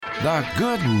The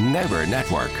Good Neighbor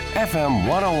Network, FM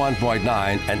 101.9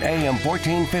 and AM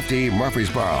 1450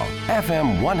 Murfreesboro,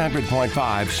 FM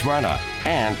 100.5 Smyrna,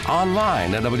 and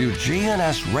online at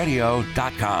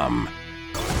WGNSradio.com.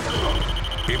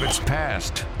 If it's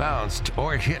passed, bounced,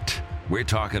 or hit, we're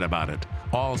talking about it.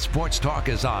 All Sports Talk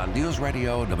is on News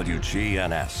Radio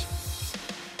WGNS.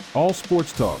 All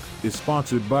Sports Talk is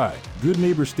sponsored by Good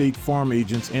Neighbor State Farm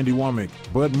Agents Andy Womack,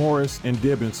 Bud Morris, and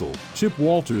Deb Insel, Chip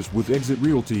Walters with Exit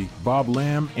Realty, Bob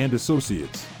Lamb and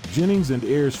Associates, Jennings and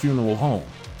Ayers Funeral Home,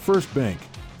 First Bank,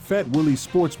 Fat Willie's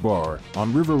Sports Bar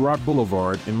on River Rock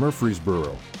Boulevard in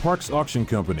Murfreesboro, Parks Auction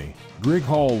Company, Greg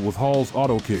Hall with Hall's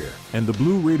Auto Care, and the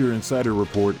Blue Raider Insider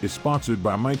Report is sponsored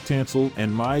by Mike Tansel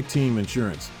and My Team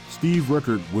Insurance, Steve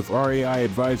Ruckert with RAI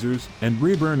Advisors, and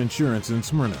Rayburn Insurance in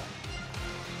Smyrna.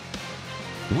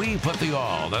 We put the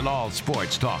all in all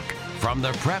sports talk. From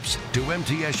the preps to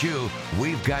MTSU,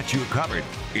 we've got you covered.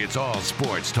 It's All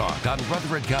Sports Talk on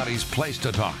Rutherford County's Place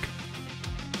to Talk.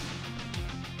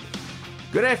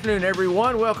 Good afternoon,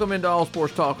 everyone. Welcome into All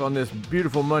Sports Talk on this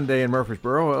beautiful Monday in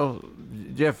Murfreesboro. Well,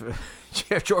 Jeff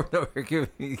Jordan over here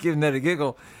giving that a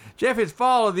giggle. Jeff, it's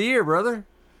fall of the year, brother.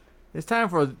 It's time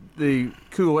for the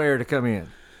cool air to come in.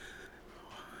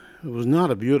 It was not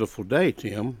a beautiful day,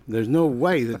 Tim. There's no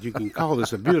way that you can call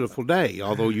this a beautiful day,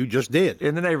 although you just did.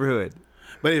 In the neighborhood.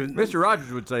 But Mr.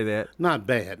 Rogers would say that. Not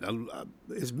bad.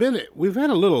 We've had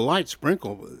a little light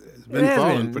sprinkle. It's been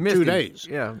falling for misty. 2 days.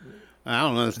 Yeah. I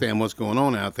don't understand what's going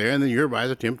on out there. And then you're right,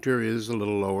 the temperature is a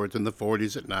little lower. It's in the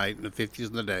 40s at night and the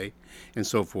 50s in the day and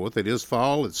so forth. It is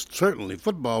fall. It's certainly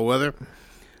football weather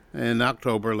in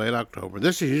October, late October.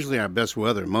 This is usually our best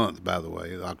weather month, by the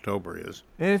way. October is.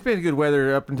 And it's been good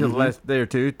weather up until the last day or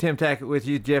two. Tim Tackett with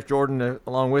you, Jeff Jordan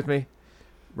along with me.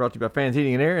 Brought to you by Fans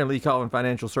Heating and Air and Lee Collin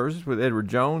Financial Services with Edward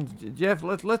Jones. Jeff,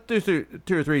 let's do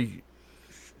two or three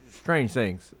strange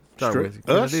things. Start with.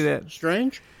 Can I do that?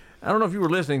 Strange? I don't know if you were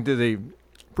listening to the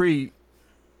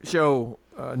pre-show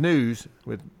news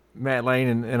with Matt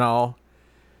Lane and all,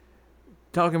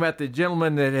 talking about the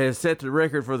gentleman that has set the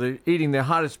record for eating the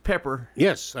hottest pepper.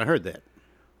 Yes, I heard that.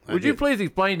 Would you please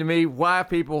explain to me why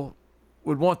people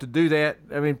would want to do that?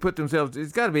 I mean, put themselves,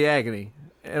 it's got to be agony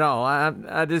and all.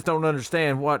 I just don't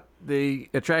understand what the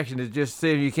attraction is. Just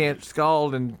saying you can't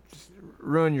scald and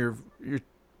ruin your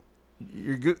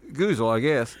goozle, I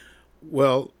guess.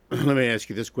 Well, let me ask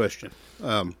you this question.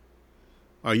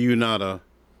 Are you not a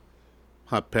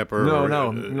hot pepper No, or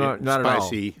not at all.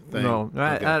 spicy thing? No,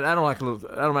 Okay. I don't like I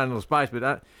don't mind a little spice,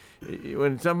 but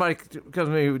when somebody comes to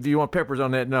me, do you want peppers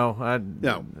on that? No.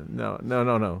 No.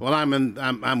 Well,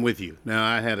 I'm with you. Now,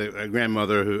 I had a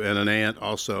grandmother and an aunt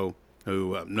also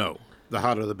who, no, the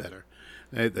hotter the better.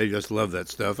 They just love that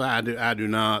stuff. I do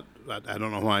not. I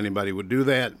don't know why anybody would do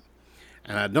that.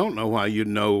 And I don't know why you'd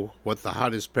know what the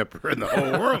hottest pepper in the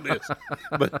whole world is.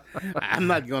 But I'm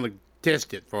not going to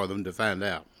test it for them to find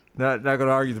out. Not going to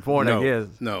argue the point, No, I guess.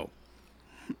 No.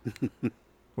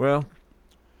 Well,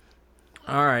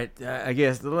 all right. I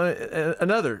guess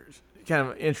another kind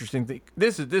of interesting thing.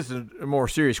 This is a more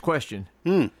serious question.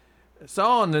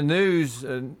 Saw on the news,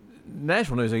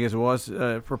 national news, I guess it was,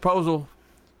 proposal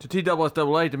to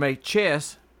TSSAA to make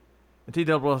chess a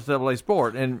TSSAA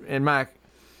sport. And my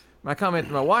comment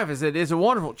to my wife is that chess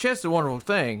is a wonderful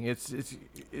thing. It's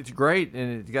great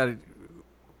and it's got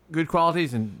good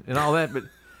qualities and all that, but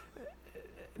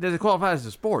does it qualify as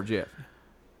a sport, Jeff?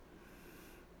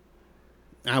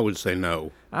 I would say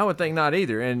no. I would think not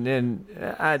either. And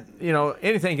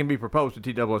anything can be proposed to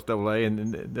TSSAA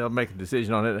and they'll make a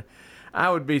decision on it. I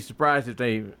would be surprised if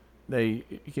they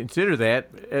consider that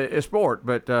a sport,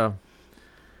 but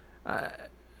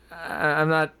I'm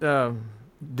not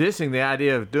dissing the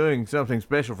idea of doing something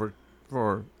special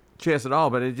for chess at all,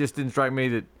 but it just didn't strike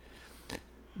me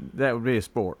that would be a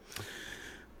sport.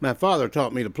 My father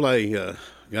taught me to play,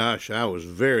 I was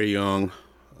very young,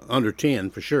 under 10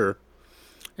 for sure.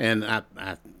 And I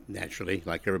naturally,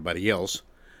 like everybody else,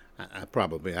 I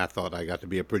thought I got to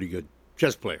be a pretty good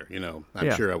chess player,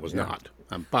 I'm sure I was not.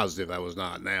 I'm positive I was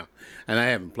not now. And I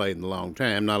haven't played in a long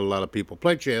time. Not a lot of people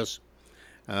play chess,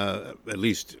 at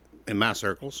least in my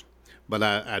circles. But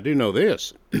I do know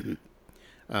this.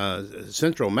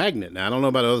 Central Magnet. Now, I don't know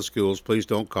about other schools. Please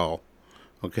don't call.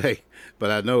 Okay?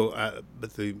 But I know,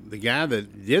 but the guy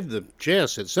that did the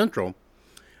chess at Central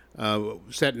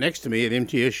sat next to me at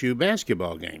MTSU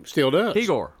basketball games. Still does.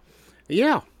 Igor.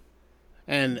 Yeah.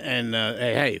 And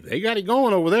hey, they got it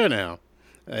going over there now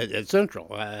at Central.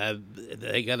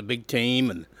 They got a big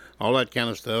team and all that kind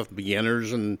of stuff,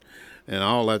 beginners and and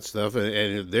all that stuff,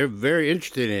 and they're very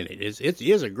interested in it. It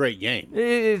is a great game.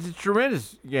 It's a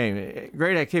tremendous game,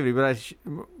 great activity. But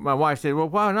my wife said, "Well,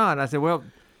 why not?" And I said, "Well,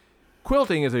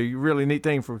 quilting is a really neat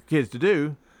thing for kids to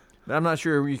do, but I'm not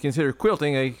sure you consider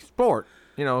quilting a sport.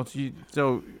 You know,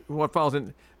 so what falls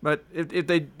in." But if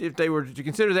they were to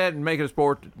consider that and make it a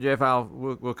sport, Jeff,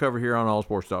 we'll cover here on All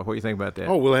Sports Talk. What do you think about that?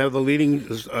 Oh, we'll have the leading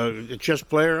chess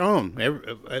player on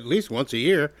at least once a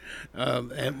year,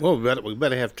 and we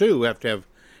better have two. We have to have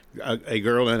a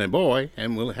girl and a boy,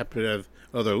 and we'll have to have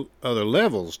other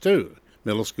levels too,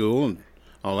 middle school and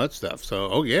all that stuff.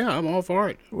 So, I'm all for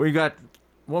it. We got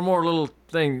one more little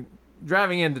thing.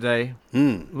 Driving in today,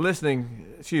 being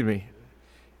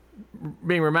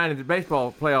reminded that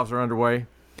baseball playoffs are underway.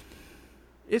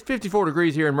 It's 54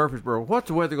 degrees here in Murfreesboro. What's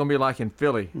the weather going to be like in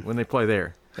Philly when they play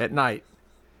there at night?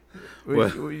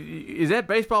 Well, is that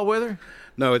baseball weather?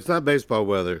 No, it's not baseball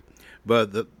weather.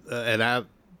 But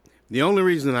the only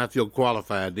reason I feel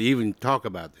qualified to even talk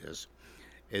about this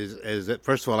is that,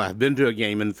 first of all, I've been to a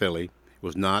game in Philly. It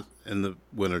was not in the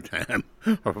wintertime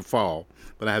or fall,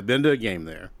 but I have been to a game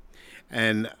there,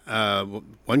 and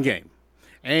one game.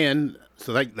 And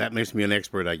so that makes me an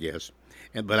expert, I guess.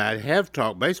 But I have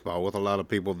talked baseball with a lot of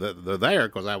people that are there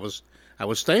because I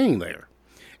was staying there,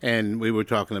 and we were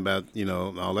talking about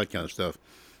all that kind of stuff.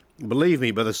 Believe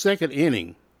me, by the second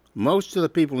inning, most of the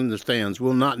people in the stands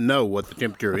will not know what the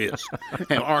temperature is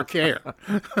or care.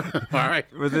 All right,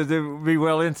 will they be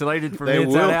well insulated from the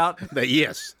inside out?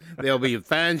 Yes, they'll be in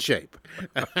fine shape.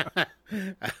 But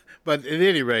at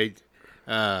any rate,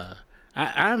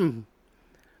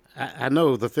 I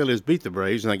know the Phillies beat the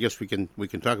Braves, and I guess we can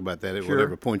talk about that at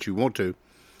whatever point you want to.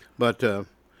 But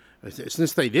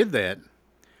since they did that,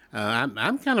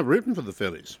 I'm kind of rooting for the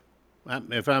Phillies.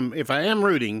 If I am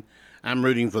rooting, I'm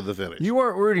rooting for the Phillies. You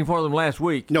weren't rooting for them last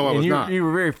week. No, I was not. You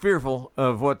were very fearful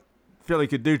of what Philly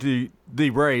could do to the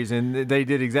Braves, and they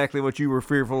did exactly what you were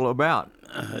fearful about.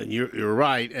 You're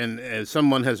right, and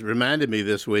someone has reminded me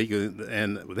this week,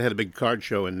 and they had a big card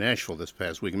show in Nashville this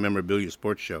past week, a memorabilia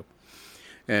sports show.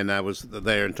 And I was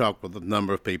there and talked with a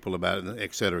number of people about it,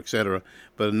 et cetera, et cetera.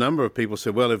 But a number of people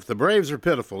said, well, if the Braves are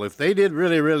pitiful, if they did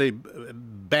really, really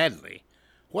badly,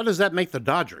 what does that make the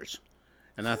Dodgers?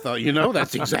 And I thought,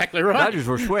 that's exactly right. Dodgers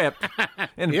were swept,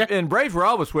 and Braves were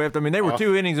always swept. I mean, they were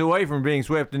 2 innings away from being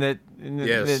swept in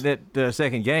that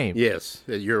second game. Yes,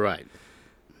 you're right.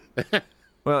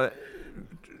 Well,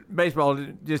 baseball,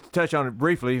 just to touch on it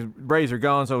briefly, Braves are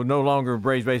gone, so no longer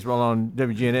Braves baseball on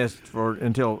WGNS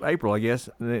until April, I guess,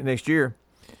 next year.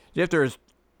 Jeff, there's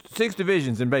 6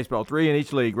 divisions in baseball, 3 in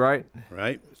each league, right?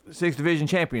 Right. 6 division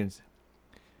champions.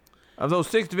 Of those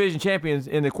 6 division champions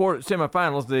in the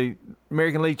semifinals, the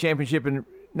American League Championship and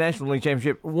National League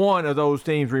Championship, 1 of those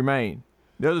teams remain.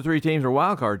 The other 3 teams are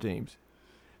wild card teams.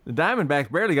 The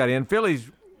Diamondbacks barely got in. Phillies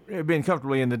have been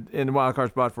comfortably in the wild card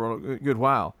spot for a good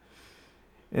while.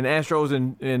 And Astros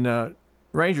and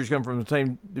Rangers come from the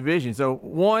same division. So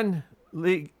 1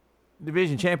 league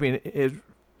division champion is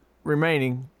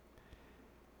remaining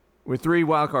with 3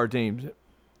 wild card teams.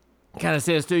 Kind of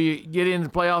says to you, get into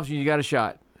the playoffs, you got a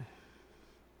shot.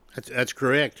 That's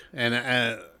correct. And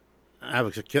I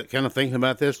was kind of thinking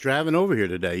about this driving over here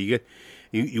today.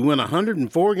 You win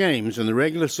 104 games in the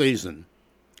regular season,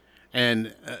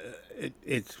 and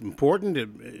it's important.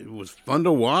 It was fun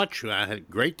to watch. I had a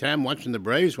great time watching the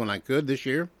Braves when I could this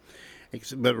year.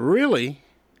 But really,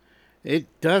 it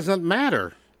doesn't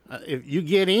matter. If you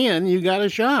get in, you got a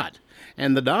shot.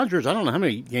 And the Dodgers, I don't know how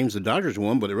many games the Dodgers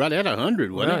won, but right at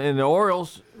 100, wasn't it? And the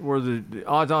Orioles were the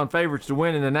odds-on favorites to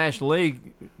win in the National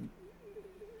League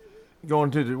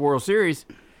going to the World Series.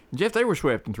 Jeff, they were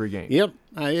swept in 3 games. Yep.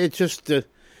 It's just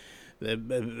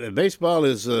baseball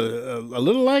is a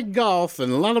little like golf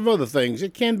and a lot of other things.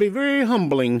 It can be very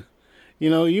humbling.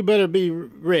 You better be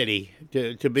ready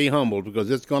to be humbled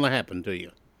because it's going to happen to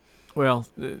you. Well,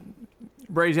 the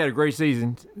Braves had a great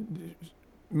season.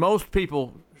 Most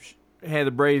people had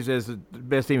the Braves as the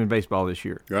best team in baseball this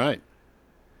year. Right.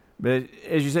 But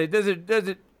as you say, does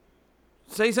it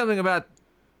say something about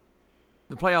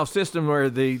the playoff system where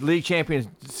the league champions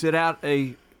sit out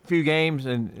a few games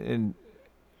and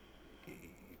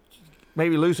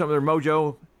maybe lose some of their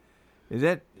mojo? Is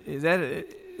that a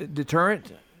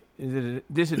deterrent? Is it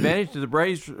a disadvantage to the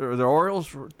Braves or the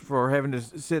Orioles for having to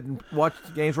sit and watch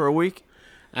games for a week?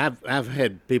 I've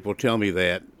had people tell me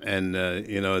that, and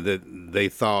that they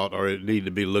thought or it needed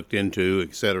to be looked into,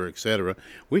 et cetera, et cetera.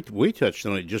 We touched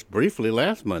on it just briefly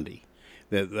last Monday,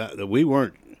 that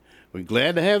we're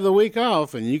glad to have the week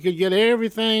off, and you could get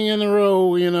everything in a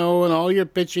row, and all your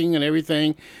pitching and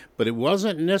everything, but it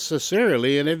wasn't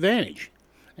necessarily an advantage.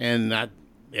 And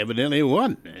evidently it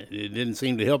wasn't. It didn't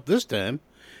seem to help this time.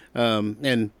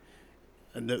 And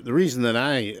the reason that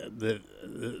I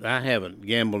haven't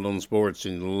gambled on sports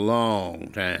in a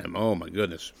long time, oh my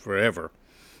goodness, forever.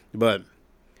 But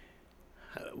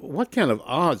what kind of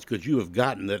odds could you have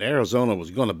gotten that Arizona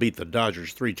was going to beat the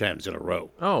Dodgers 3 times in a row?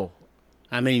 Oh.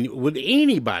 I mean, would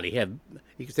anybody have,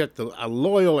 except a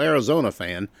loyal Arizona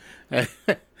fan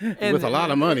with a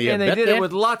lot of money, and they did it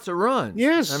with lots of runs.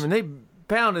 Yes. I mean, they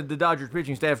pounded the Dodgers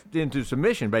pitching staff into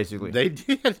submission, basically. They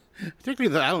did.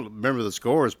 Particularly, I don't remember the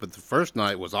scores, but the first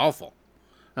night was awful.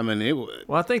 I mean, it was.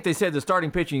 Well, I think they said the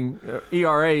starting pitching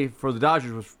ERA for the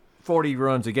Dodgers was 40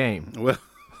 runs a game. Well.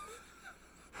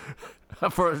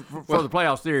 for the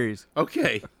playoff series.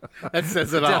 Okay, that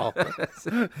says it all.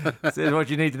 Says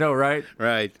what you need to know, right?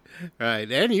 Right.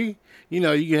 And you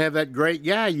can have that great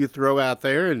guy you throw out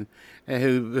there and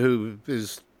who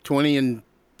is 20-7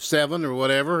 or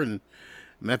whatever. And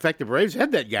matter of fact, the Braves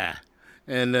had that guy,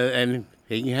 and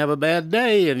he can have a bad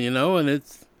day, and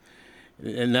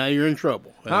now you're in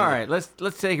trouble. All right,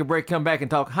 let's take a break. Come back and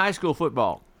talk high school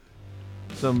football.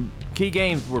 Some key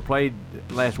games were played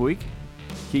last week.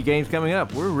 Key games coming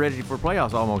up. We're ready for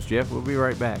playoffs almost, Jeff. We'll be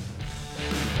right back.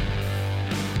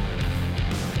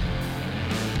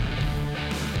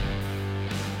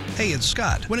 Hey, it's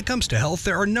Scott. When it comes to health,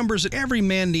 there are numbers that every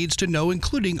man needs to know,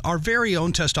 including our very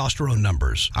own testosterone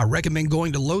numbers. I recommend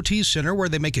going to Low T Center, where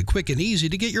they make it quick and easy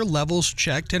to get your levels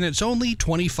checked, and it's only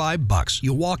 $25.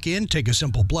 You walk in, take a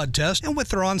simple blood test, and with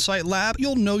their on-site lab,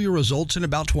 you'll know your results in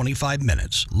about 25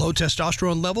 minutes. Low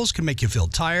testosterone levels can make you feel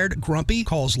tired, grumpy,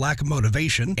 cause lack of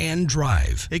motivation, and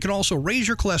drive. It can also raise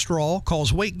your cholesterol,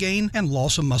 cause weight gain, and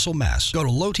loss of muscle mass. Go to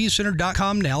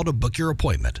lowtcenter.com now to book your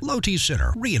appointment. Low T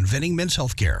Center, reinventing men's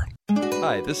healthcare.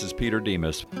 Hi, this is Peter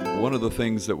Demas. One of the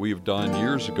things that we've done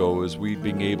years ago is we've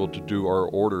been able to do our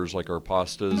orders, like our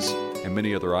pastas and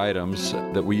many other items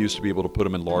that we used to be able to put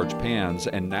them in large pans,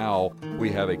 and now we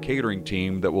have a catering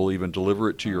team that will even deliver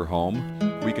it to your home.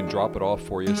 We can drop it off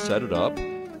for you, set it up,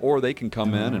 or they can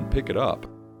come in and pick it up.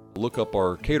 Look up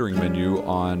our catering menu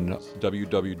on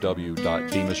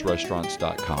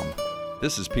www.demasrestaurants.com.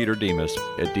 This is Peter Demas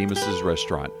at Demas's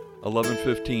Restaurant,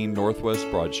 1115 Northwest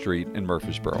Broad Street in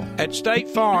Murfreesboro. At State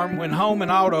Farm, when home and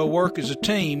auto work as a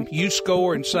team, you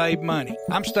score and save money.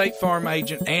 I'm State Farm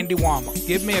agent Andy Womack.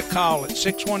 Give me a call at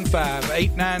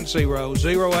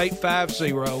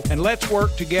 615-890-0850 and let's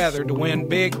work together to win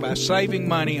big by saving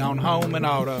money on home and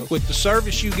auto. With the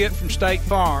service you get from State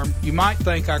Farm, you might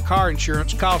think our car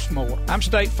insurance costs more. I'm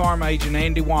State Farm agent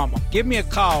Andy Womack. Give me a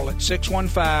call at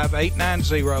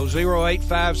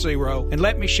 615-890-0850 and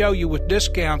let me show you with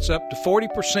discounts up to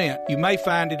 40%. You may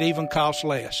find it even costs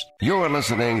less. You're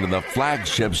listening to the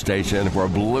flagship station for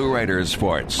Blue Raiders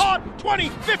sports. On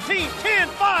 2015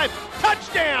 10-5,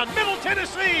 touchdown, Middle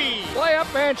Tennessee. Play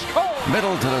up and score.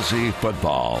 Middle Tennessee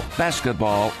football,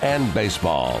 basketball, and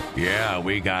baseball. Yeah,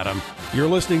 we got them. You're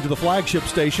listening to the flagship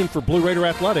station for Blue Raider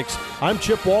Athletics. I'm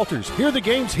Chip Walters. Hear the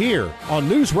games here on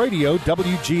News Radio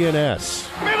WGNS.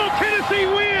 Middle Tennessee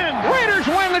wins. Raiders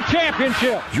win the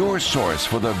championship. Your source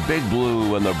for the Big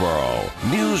Blue and the Borough.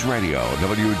 News Radio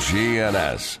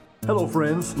WGNS. Hello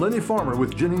friends, Lenny Farmer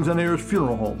with Jennings & Ayers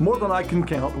Funeral Home. More than I can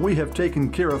count, we have taken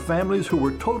care of families who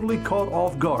were totally caught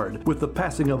off guard with the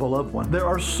passing of a loved one. There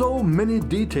are so many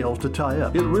details to tie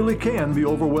up. It really can be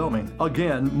overwhelming.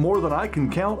 Again, more than I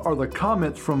can count are the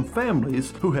comments from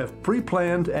families who have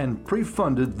pre-planned and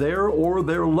pre-funded their or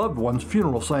their loved one's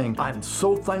funeral, saying, "I'm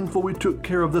so thankful we took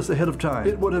care of this ahead of time.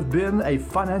 It would have been a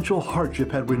financial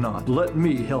hardship had we not. Let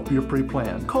me help you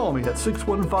pre-plan." Call me at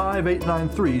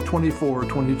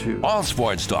 615-893-2422. All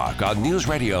sports talk on News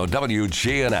Radio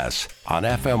WGNS on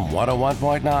FM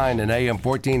 101.9 and AM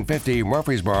 1450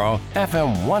 Murfreesboro,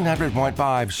 FM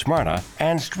 100.5 Smyrna,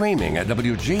 and streaming at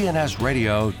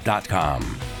WGNSradio.com.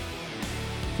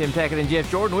 Tim Tackett and Jeff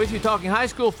Jordan with you talking high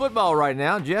school football right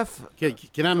now. Jeff?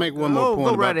 Can I make one more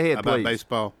point right ahead, about please.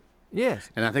 baseball? Yes.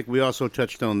 And I think we also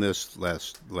touched on this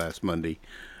last Monday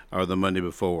or the Monday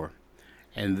before.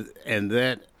 And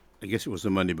that, I guess it was the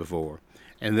Monday before.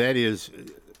 And that is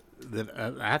that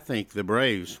I think the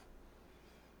Braves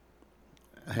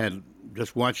had,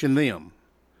 just watching them,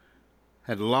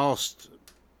 had lost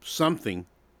something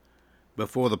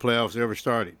before the playoffs ever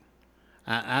started.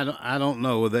 I don't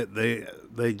know that they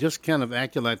just kind of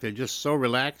acted like they're just so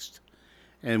relaxed,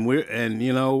 and I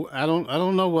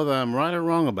don't know whether I'm right or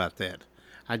wrong about that.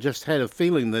 I just had a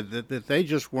feeling that they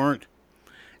just weren't.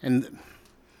 And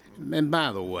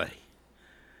by the way,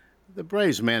 the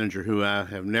Braves manager, who I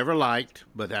have never liked,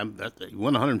 but he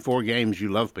won 104 games. You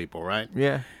love people, right?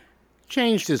 Yeah.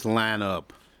 Changed his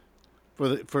lineup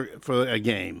for a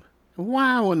game.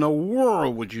 Why in the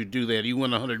world would you do that? You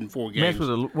won 104 games. Mess with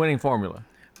a winning formula.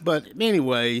 But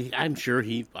anyway, I'm sure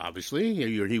he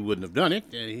wouldn't have done it.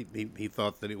 He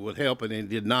thought that it would help, and it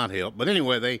did not help. But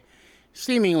anyway, they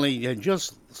seemingly had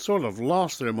just sort of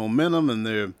lost their momentum,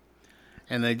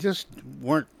 and they just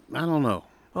weren't. I don't know.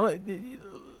 Well,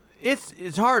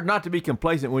 it's hard not to be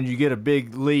complacent when you get a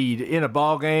big lead in a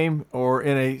ball game or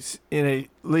in a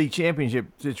league championship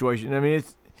situation. I mean,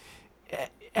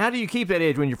 how do you keep that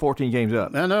edge when you're 14 games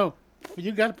up? I know.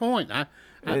 You got a point. I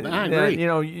agree. You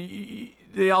know,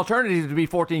 the alternative is to be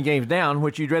 14 games down,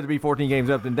 which you'd rather be 14 games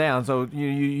up than down. So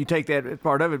you take that as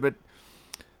part of it. But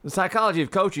the psychology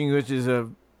of coaching, which is a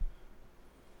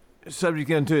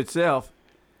subject unto itself,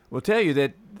 will tell you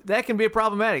that can be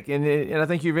problematic. And I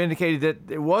think you've indicated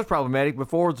that it was problematic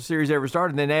before the series ever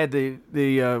started. And then add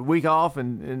the week off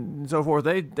and so forth.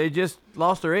 They just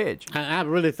lost their edge. I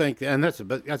really think, and that's a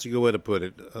good way to put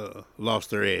it. Lost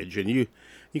their edge, and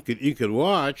you could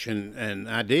watch, and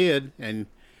I did, and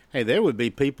hey, there would be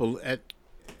people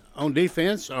on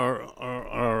defense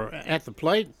or at the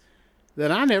plate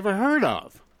that I never heard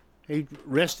of. He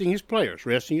resting his players,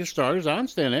 resting his starters. I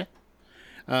understand that.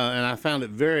 And I found it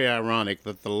very ironic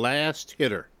that the last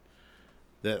hitter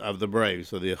of the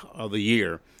Braves of the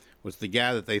year was the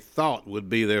guy that they thought would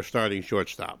be their starting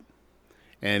shortstop,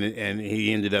 and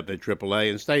he ended up at AAA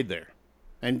and stayed there,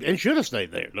 and should have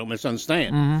stayed there. Don't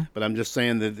misunderstand. Mm-hmm. But I'm just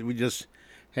saying that we just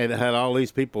had all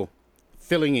these people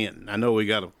filling in. I know we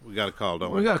got a call,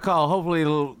 don't we? We got a call. Hopefully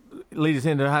it'll lead us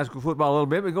into high school football a little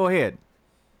bit. But go ahead.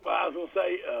 Well, I was going to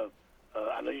say,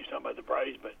 I know you're talking about the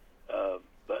Braves, but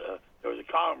there was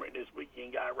a column this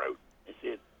weekend guy wrote and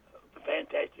said the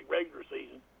fantastic regular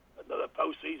season, another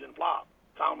postseason flop.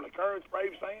 Common occurrence,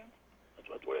 Braves fans. That's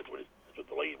what the lead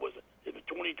was. It was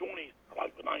 2020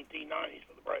 like the 1990s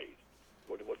for the Braves.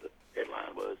 What the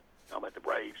headline was talking about the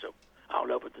Braves. So I don't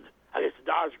know, but I guess the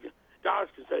Dodgers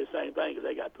can say the same thing because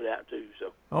they got put out too.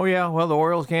 So. Oh yeah, well the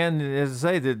Orioles can, as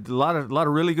I say, a lot of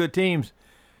really good teams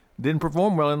didn't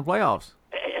perform well in the playoffs.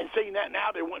 And seeing that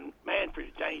now, they want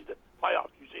Manfred to change the playoffs.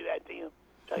 You see that, Tim?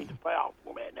 Change the playoff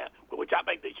format now, which I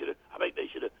think they should have.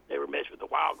 Never messed with the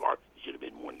wild card. It should have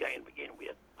been one game to begin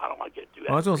with. I don't like that too.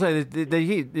 Well, I was going to say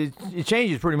it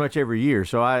changes pretty much every year.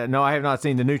 So I have not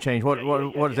seen the new change. What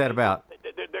is that about? They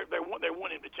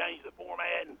want him to change the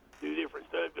format and do different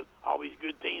stuff because all these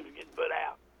good teams are getting put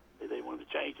out. They wanted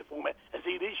to change the format. And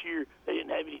see, this year they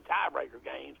didn't have any tiebreaker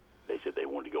games. They said they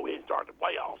wanted to go ahead and start the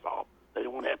playoffs off. They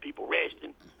didn't want to have people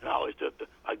resting and all this stuff.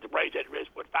 Like the Braves had to rest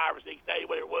 5 or 6 days,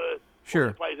 whatever it was. Sure.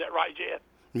 Is that right, Jeff?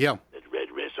 Yeah. They had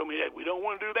to rest so many days. We don't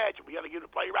want to do that. We got to get them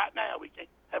to play right now. We can't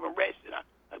have them rested.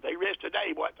 If they rest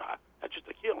today, that's just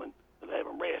a killing. If they have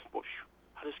them rest,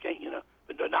 I just can't,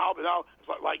 But no, it's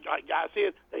like Guy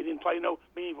said, they didn't play no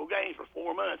meaningful games for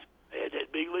 4 months. They had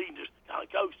that big lead and just kind of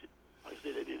coasted. Like I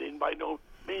said, they didn't play no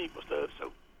meaningful stuff.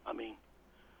 So, I mean,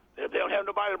 they don't have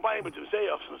nobody to blame but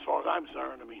themselves, as far as I'm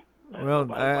concerned. I mean,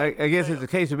 well, I guess it's a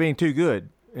case of being too good.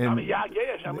 And I mean, yeah, I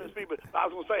guess. I mean, but I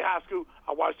was going to say high school.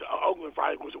 I watched Oakland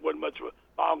Friday, which wasn't much of a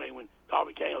ball game when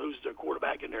Colby Kane loses their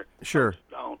quarterback in there. Sure.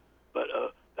 Gone. But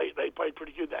they played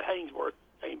pretty good. That Hainsworth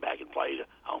came back and played. I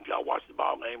don't know if y'all watched the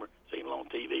ball game or seen it on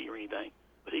TV or anything,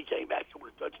 but he came back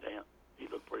with a touchdown. He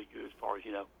looked pretty good as far as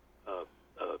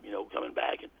coming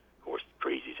back. And of course,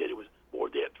 Creasy said it was more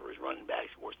depth for his running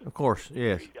backs. Of course,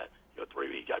 yes. He's got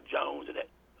he got Jones and that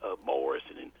Morris,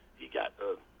 and then he got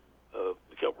a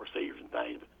couple receivers and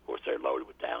things. But of course, they're loaded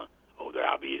with talent. Oh, they're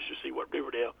obvious to see what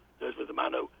Riverdale does with them. I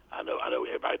know.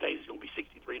 Everybody thinks it's going to be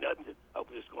 63-0.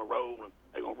 Hopefully, it's going to roll, and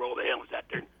they're going to roll the helmets out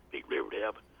there and beat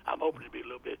Riverdale. But I'm hoping to be a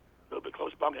little bit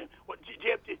closer ball game. What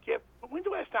Jeff? When's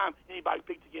the last time anybody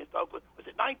picked against Oakland? Was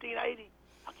it 1980?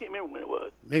 I can't remember when it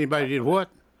was. Anybody did what?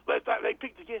 Last time they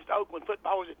picked against Oakland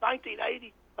football, was it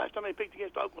 1980? Last time they picked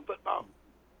against Oakland football,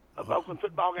 Oakland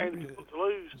football game to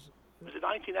lose. Was it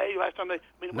 1980? Last time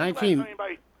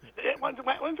when's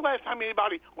the last time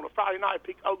anybody on a Friday night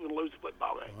picked Oakland to lose a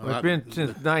football game? Well, it's been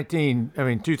since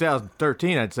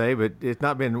 2013, I'd say, but it's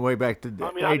not been way back to the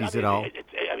 80s at all. It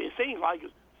seems like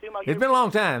it's been a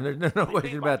long time. There's no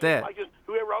question about that. Like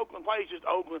whoever Oakland plays, just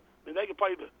Oakland. I mean, they can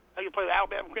play the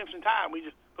Alabama Crimson Tide. And we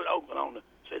just put Oakland on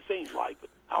it seems like, but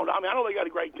I don't know. I mean, I know they got a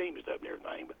great team and stuff and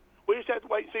everything, but we just have to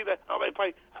wait and see that. How they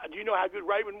play. Do you know how good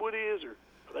Ravenwood is, or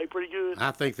are they pretty good?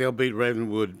 I think they'll beat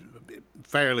Ravenwood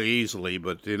fairly easily,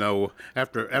 but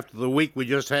after the week we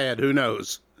just had, who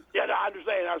knows? Yeah, no, I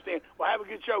understand. Well, have a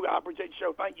good show. I appreciate the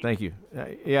show. Thank you.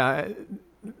 Thank you.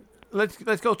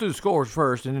 Let's go through the scores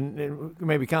first, and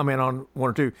maybe comment on one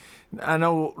or two. I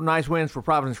know nice wins for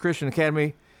Providence Christian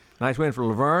Academy, nice win for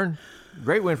Laverne,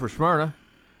 great win for Smyrna,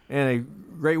 and a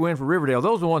great win for Riverdale.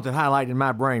 Those are the ones that highlight in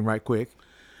my brain right quick.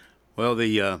 Well,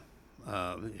 the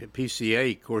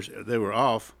PCA, of course, they were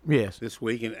off this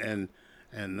week, and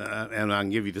I can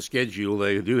give you the schedule.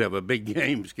 They do have a big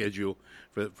game schedule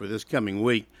for this coming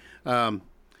week.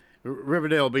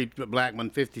 Riverdale beat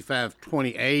Blackman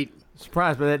 55-28.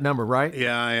 Surprised by that number, right?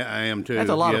 Yeah, I am too.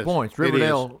 That's a lot of points.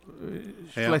 Riverdale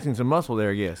flexing some muscle there,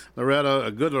 I guess. Loretto,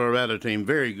 a good Loretto team,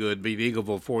 very good, beat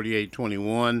Eagleville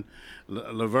 48-21.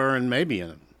 Laverne, maybe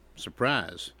a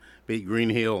surprise, beat Green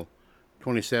Hill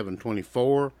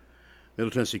 27-24.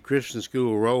 Middle Tennessee Christian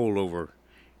School rolled over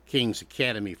Kings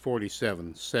Academy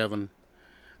 47-7.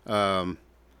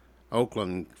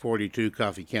 Oakland 42,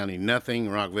 Coffee County nothing.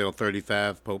 Rockville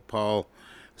 35, Pope Paul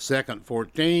second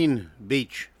 14.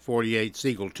 Beach 48,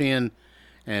 Siegel 10.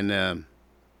 And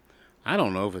I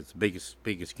don't know if it's the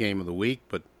biggest game of the week,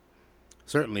 but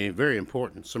certainly very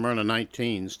important. Smyrna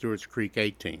 19, Stewart's Creek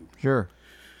 18. Sure.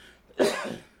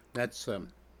 That's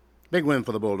big win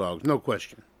for the Bulldogs, no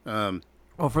question. Well,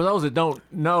 for those that don't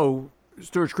know,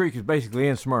 Stewart's Creek is basically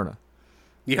in Smyrna.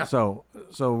 Yeah. So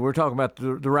we're talking about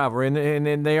the rivalry,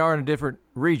 and they are in a different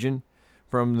region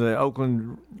from the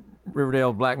Oakland,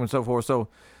 Riverdale, Blackman, so forth. So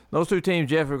those two teams,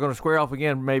 Jeff, are going to square off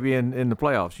again maybe in the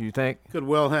playoffs, you think? Could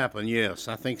well happen, yes.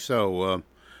 I think so.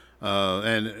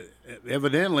 And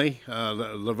evidently,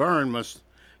 Laverne must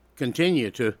continue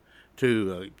to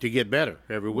get better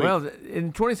every week. Well,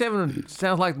 in 27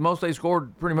 sounds like the most they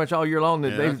scored pretty much all year long.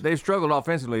 They've struggled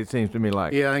offensively, it seems to me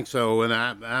like. Yeah, I think so. And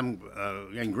I'm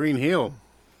in Green Hill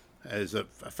is a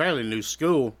fairly new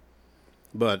school,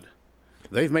 but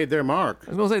they've made their mark. I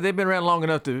was going to say they've been around long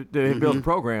enough to build a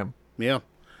program. Yeah,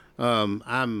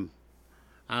 I'm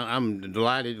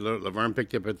delighted. Laverne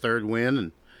picked up a third win,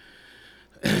 and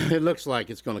it looks like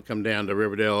it's going to come down to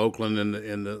Riverdale, Oakland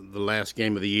in the last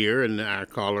game of the year. And our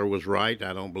caller was right.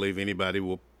 I don't believe anybody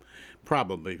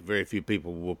probably very few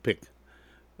people will pick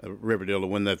Riverdale to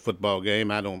win that football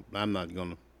game. I'm not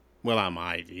going to. Well, I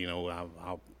might.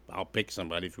 I'll pick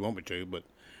somebody if you want me to, but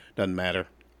it doesn't matter.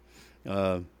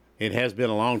 It has been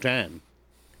a long time.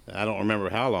 I don't remember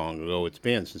how long ago it's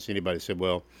been since anybody said,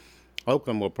 well,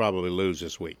 Oakland will probably lose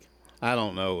this week. I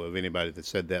don't know of anybody that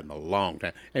said that in a long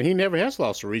time. And he never has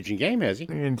lost a region game, has he?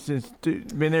 And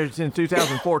been there since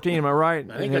 2014, am I right?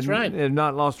 I think that's right. And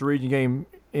not lost a region game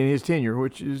in his tenure,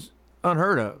 which is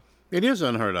unheard of. It is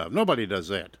unheard of. Nobody does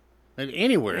that.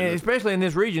 Anywhere. And especially in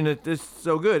this region that's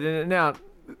so good. And now,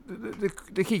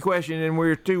 the key question, and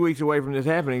we're 2 weeks away from this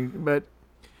happening, but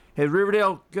has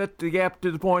Riverdale cut the gap to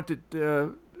the point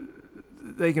that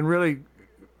they can really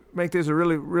make this a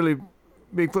really, really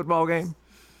big football game?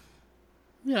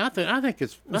 Yeah, I think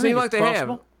it's. It seems like they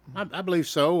possible. I believe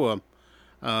so.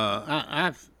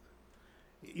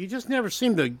 You just never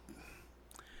seem to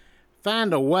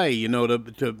find a way,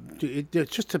 it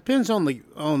just depends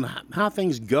on how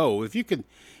things go. If you could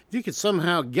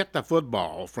somehow get the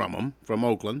football from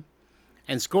Oakland,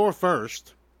 and score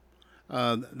first,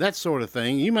 that sort of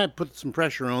thing, you might put some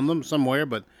pressure on them somewhere.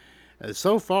 But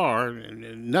so far,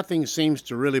 nothing seems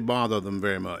to really bother them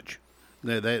very much.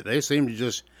 They seem to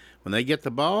just, when they get the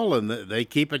ball, and they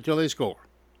keep it till they score.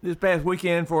 This past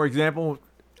weekend, for example,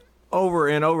 over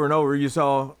and over and over, you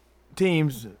saw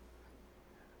teams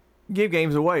give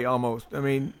games away almost. I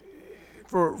mean,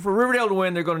 for Riverdale to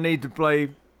win, they're going to need to play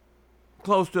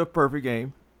close to a perfect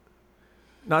game,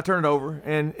 not turn it over,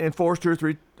 and force 2 or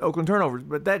 3 Oakland turnovers.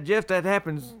 But that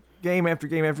happens game after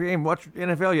game after game. Watch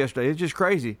NFL yesterday. It's just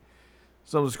crazy.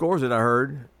 Some of the scores that I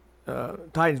heard,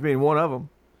 Titans being one of them.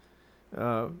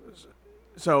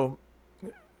 So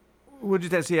we'll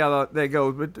just have to see how that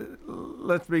goes. But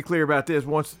let's be clear about this.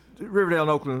 Once Riverdale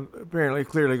and Oakland apparently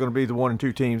clearly going to be the 1 and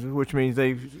 2 teams, which means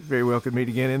they very well could meet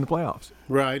again in the playoffs.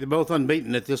 Right. They're both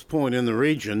unbeaten at this point in the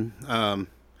region.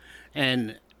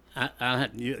 And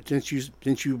since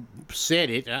you said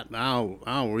it,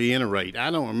 I'll reiterate.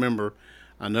 I don't remember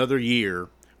another year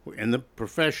in the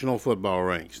professional football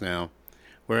ranks now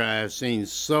where I have seen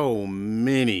so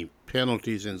many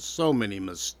penalties and so many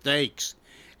mistakes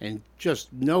and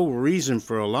just no reason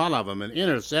for a lot of them, and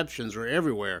interceptions are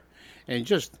everywhere, and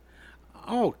just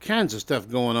all kinds of stuff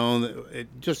going on.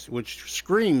 Which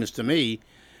screams to me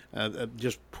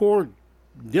just poor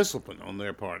discipline on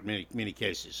their part. Many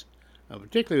cases,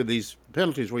 particularly with these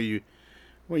penalties where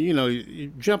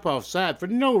you jump offside for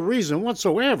no reason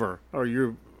whatsoever, or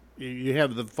you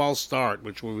have the false start,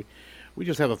 which we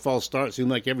just have a false start. It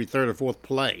seems like every third or fourth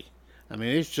play. I mean,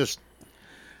 it's just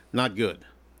not good.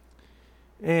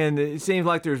 And it seems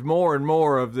like there's more and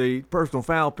more of the personal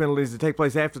foul penalties that take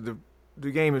place after the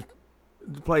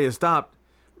play is stopped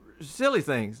silly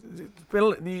things.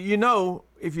 You know,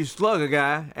 if you slug a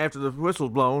guy after the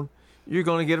whistle's blown, you're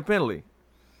going to get a penalty.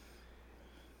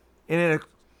 And in a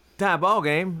tie ball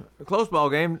game, a close ball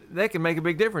game, that can make a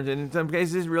big difference. And in some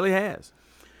cases, it really has.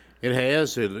 It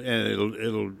has, and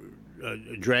it'll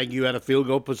drag you out of field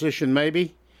goal position.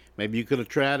 Maybe you could have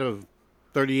tried a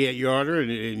 38-yarder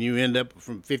and you end up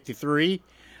from 53.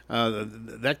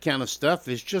 That kind of stuff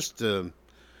is just, it's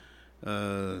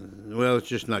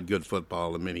just not good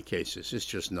football in many cases. It's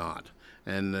just not.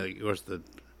 And of course, the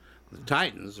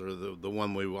Titans are the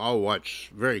one we all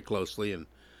watch very closely, and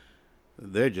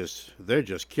they're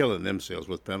just killing themselves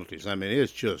with penalties. I mean,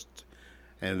 it's just,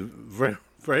 and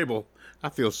Vrabel, I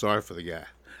feel sorry for the guy.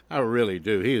 I really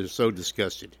do. He is so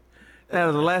disgusted. Out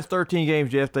of the last 13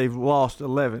 games, Jeff, they've lost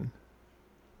 11.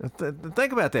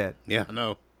 Think about that. Yeah, I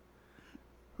know.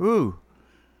 Ooh,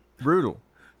 brutal.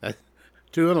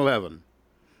 2-11.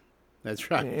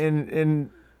 That's right. And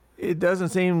it doesn't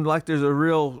seem like there's a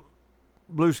real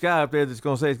blue sky up there that's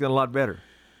going to say it's going a lot better.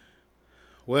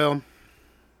 Well,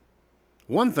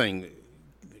 one thing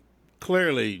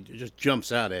clearly just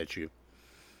jumps out at you,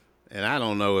 and I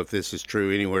don't know if this is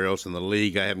true anywhere else in the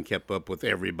league. I haven't kept up with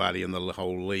everybody in the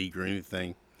whole league or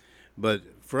anything. But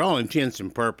for all intents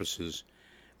and purposes,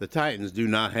 the Titans do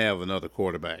not have another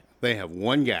quarterback. They have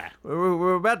one guy.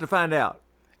 We're about to find out.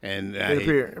 And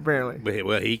apparently.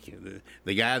 Well,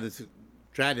 the guy that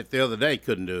tried it the other day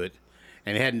couldn't do it,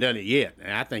 and hadn't done it yet.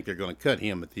 And I think they're going to cut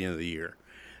him at the end of the year.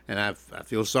 And I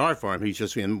feel sorry for him. He's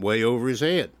just been way over his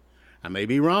head. I may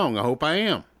be wrong. I hope I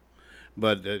am.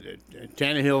 But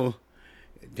Tannehill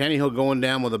going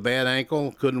down with a bad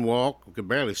ankle, couldn't walk, could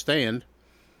barely stand.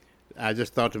 I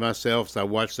just thought to myself, as I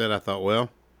watched that, I thought, well,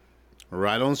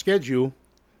 right on schedule.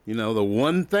 You know, the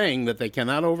one thing that they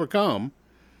cannot overcome,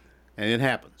 and it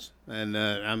happens. And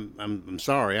I'm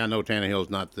sorry. I know Tannehill's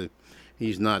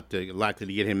not likely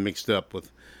to get him mixed up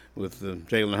with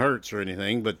Jalen Hurts or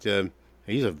anything, but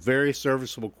he's a very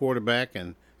serviceable quarterback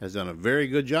and has done a very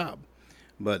good job.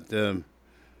 But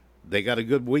they got a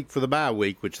good week for the bye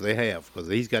week, which they have, because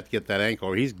he's got to get that ankle,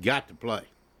 or he's got to play,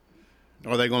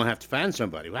 or they're going to have to find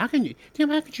somebody. Well, how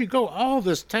could you go all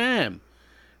this time,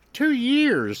 2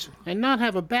 years, and not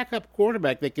have a backup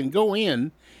quarterback that can go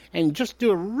in and just do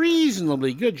a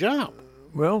reasonably good job?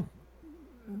 Well,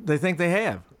 they think they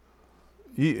have.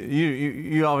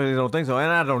 You obviously don't think so,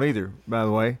 and I don't either, by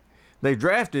the way. They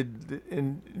drafted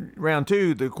in round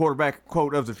 2 the quarterback,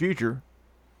 quote, of the future.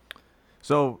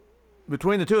 So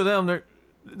between the two of them,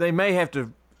 they may have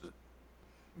to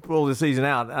pull the season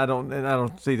out. I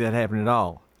don't see that happening at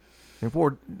all. And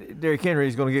poor Derrick Henry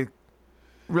is going to get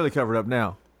really covered up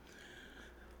now.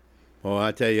 Well,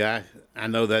 I tell you, I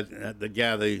know that the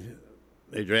guy they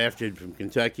drafted from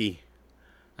Kentucky,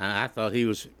 I thought he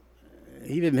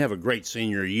didn't have a great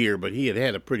senior year, but he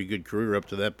had a pretty good career up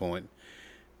to that point.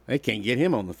 They can't get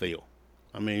him on the field.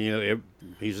 I mean,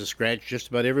 he's a scratch just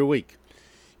about every week.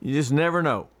 You just never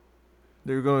know.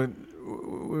 We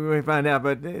may find out,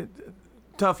 but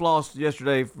tough loss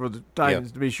yesterday for the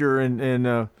Titans, to be sure.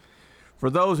 And for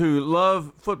those who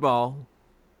love football,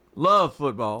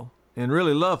 and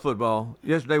really love football,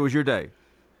 yesterday was your day.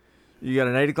 You got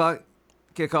an 8 o'clock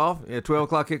kickoff, a 12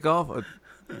 o'clock kickoff, a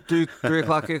 3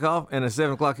 o'clock kickoff, and a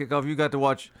 7 o'clock kickoff. You got to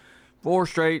watch 4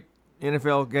 straight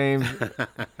NFL games,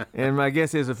 and my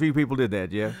guess is a few people did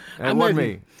that, yeah? That wasn't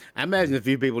me. I imagine a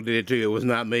few people did it, too. It was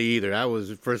not me either. I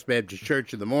was at First Baptist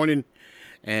Church in the morning,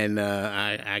 and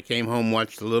I came home,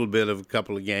 watched a little bit of a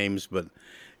couple of games, but,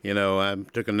 I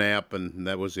took a nap, and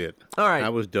that was it. All right. I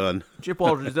was done. Chip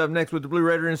Walters is up next with the Blue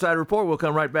Raider Insider Report. We'll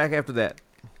come right back after that.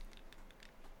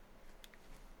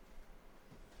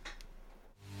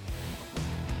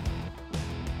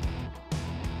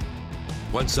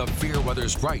 When severe weather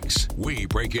strikes, we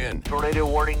break in. Tornado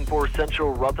warning for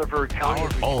central Rutherford County. Our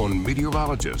own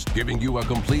meteorologist giving you a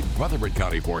complete Rutherford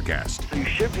County forecast. So you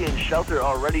should be in shelter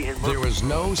already in Murphy. There is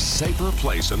no safer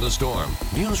place in the storm.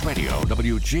 News Radio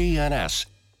WGNS.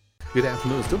 Good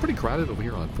afternoon. Still pretty crowded over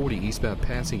here on 40 eastbound,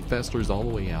 passing Fessler's all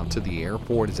the way out to the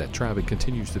airport as that traffic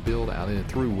continues to build out and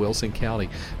through Wilson County.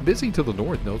 Busy to the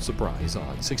north, no surprise,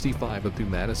 on 65 up through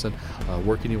Madison,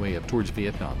 working your way up towards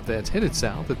Vietnam Vets, headed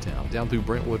south of town, down through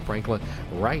Brentwood, Franklin.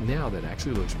 Right now, that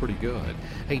actually looks pretty good.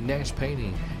 Hey, Nash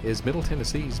Painting is Middle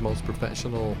Tennessee's most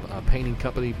professional painting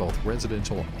company, both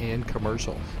residential and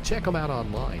commercial. Check them out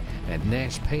online at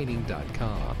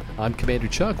nashpainting.com. I'm Commander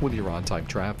Chuck with your on-time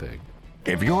traffic.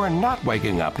 If you're not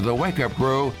waking up to the Wake Up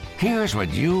Crew, here's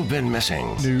what you've been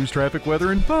missing. News, traffic,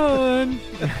 weather, and fun.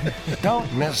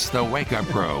 Don't miss the Wake Up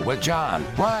Crew with John,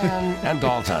 Ryan, and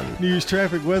Dalton. News,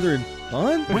 traffic, weather, and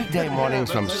fun? Weekday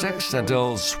mornings from 6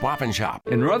 until Swap and Shop.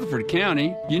 In Rutherford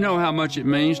County, you know how much it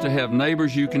means to have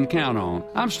neighbors you can count on.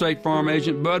 I'm State Farm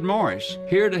Agent Bud Morris,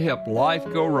 here to help life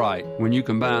go right when you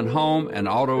combine home and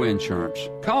auto insurance.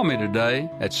 Call me today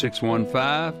at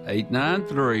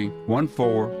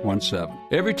 615-893-1417.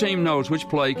 Every team knows which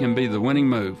play can be the winning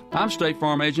move. I'm State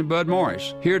Farm Agent Bud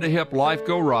Morris, here to help life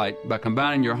go right by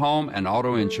combining your home and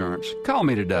auto insurance. Call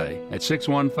me today at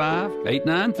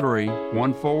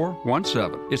 615-893-1417.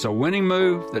 It's a winning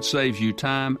move that saves you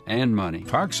time and money.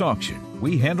 Parks Auction.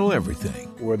 We handle everything.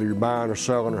 Whether you're buying or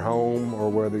selling a home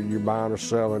or whether you're buying or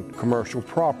selling commercial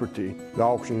property, the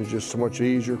auction is just so much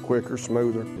easier, quicker,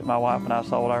 smoother. My wife and I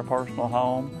sold our personal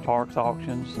home. Parks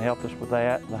Auctions helped us with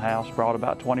that. The house brought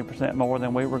about 20% more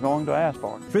than we were going to ask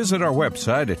for. Visit our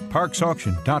website at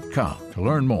parksauction.com to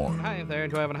learn more. Hi there,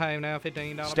 12 and a half now,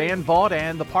 $15. Stan Vaught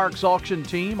and the Parks Auction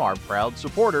team are proud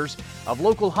supporters of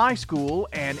local high school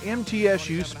and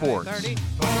MTSU sports.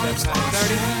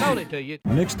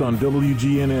 Next on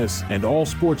WGNS and All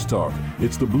Sports Talk,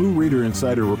 it's the Blue Raider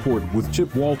Insider Report with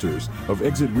Chip Walters of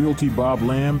Exit Realty Bob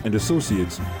Lamb and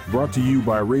Associates, brought to you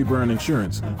by Rayburn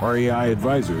Insurance, RAI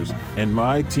Advisors, and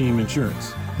My Team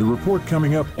Insurance. The report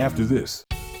coming up after this.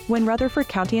 When Rutherford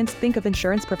Countyans think of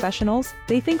insurance professionals,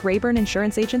 they think Rayburn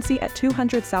Insurance Agency at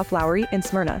 200 South Lowry in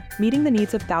Smyrna, meeting the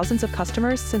needs of thousands of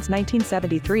customers since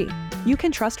 1973. You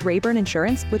can trust Rayburn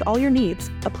Insurance with all your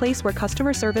needs, a place where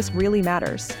customer service really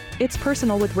matters. It's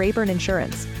personal with Rayburn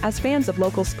Insurance, as fans of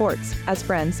local sports, as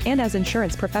friends, and as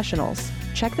insurance professionals.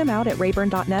 Check them out at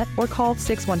rayburn.net or call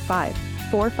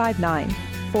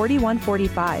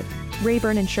 615-459-4145.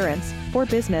 Rayburn Insurance, for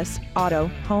business, auto,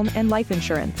 home, and life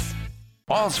insurance.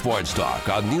 All Sports Talk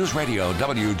on News Radio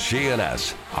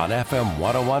WGNS on FM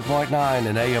 101.9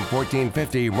 and AM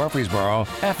 1450 Murfreesboro,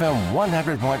 FM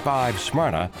 100.5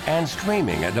 Smyrna, and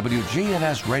streaming at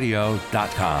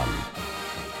WGNSradio.com.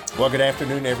 Well, good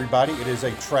afternoon, everybody. It is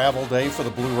a travel day for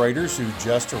the Blue Raiders, who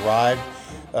just arrived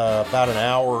about an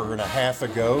hour and a half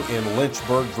ago in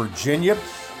Lynchburg, Virginia,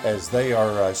 as they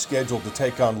are scheduled to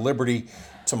take on Liberty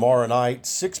tomorrow night.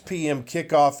 6 p.m.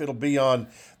 kickoff. It'll be on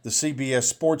the CBS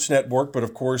Sports Network, but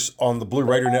of course on the Blue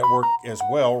Raider Network as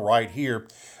well, right here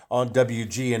on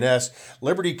WGNS.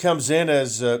 Liberty comes in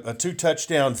as a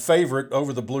 2-touchdown favorite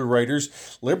over the Blue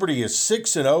Raiders. Liberty is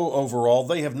 6-0 overall.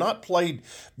 They have not played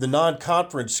the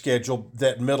non-conference schedule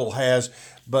that Middle has,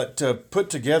 but put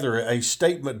together a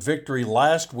statement victory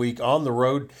last week on the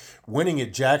road, winning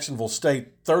at Jacksonville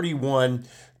State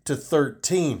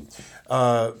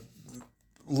 31-13.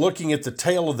 Looking at the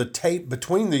tale of the tape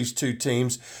between these two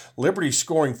teams, Liberty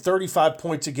scoring 35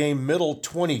 points a game, Middle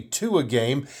 22 a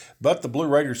game, but the Blue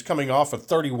Raiders coming off a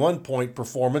 31-point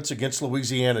performance against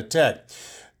Louisiana Tech.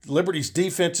 Liberty's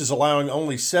defense is allowing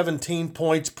only 17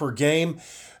 points per game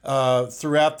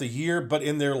throughout the year, but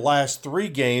in their last 3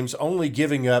 games, only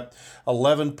giving up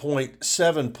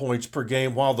 11.7 points per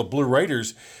game, while the Blue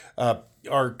Raiders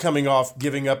are coming off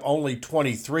giving up only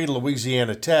 23 to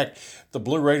Louisiana Tech. The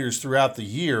Blue Raiders throughout the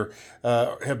year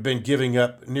have been giving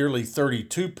up nearly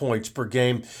 32 points per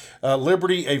game.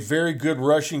 Liberty, a very good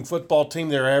rushing football team.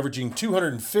 They're averaging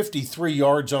 253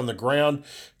 yards on the ground,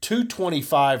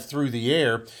 225 through the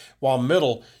air, while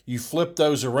Middle, you flip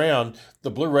those around.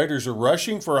 The Blue Raiders are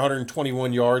rushing for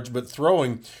 121 yards, but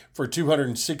throwing for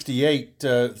 268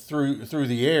 through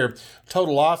the air.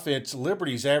 Total offense,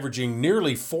 Liberty's averaging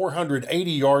nearly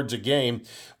 480 yards a game,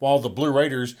 while the Blue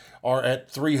Raiders are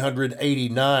at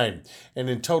 389. And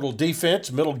in total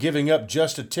defense, Middle giving up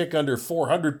just a tick under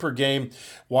 400 per game,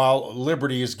 while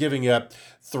Liberty is giving up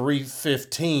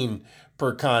 315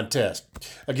 per contest.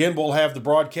 Again, we'll have the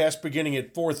broadcast beginning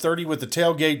at 4:30 with the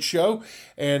tailgate show,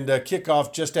 and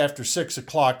kickoff just after 6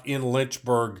 o'clock in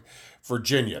Lynchburg,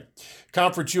 Virginia.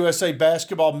 Conference USA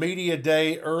Basketball Media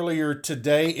Day earlier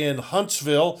today in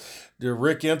Huntsville.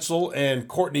 Rick Insell and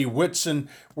Courtney Whitson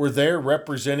were there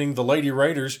representing the Lady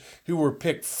Raiders, who were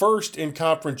picked first in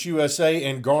Conference USA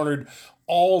and garnered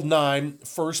all 9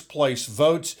 first-place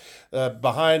votes.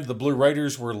 Behind the Blue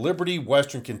Raiders were Liberty,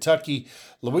 Western Kentucky,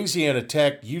 Louisiana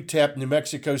Tech, UTEP, New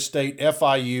Mexico State,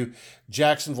 FIU,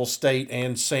 Jacksonville State,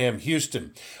 and Sam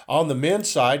Houston. On the men's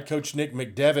side, Coach Nick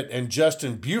McDevitt and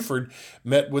Justin Buford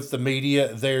met with the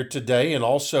media there today, and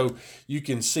also you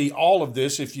can see all of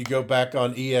this if you go back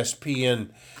on ESPN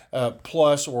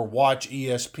Plus or watch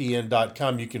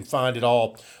ESPN.com. You can find it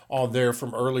all on there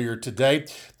from earlier today.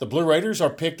 The Blue Raiders are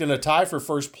picked in a tie for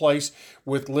first place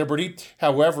with Liberty.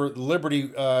 However,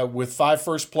 Liberty with 5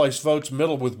 first-place votes,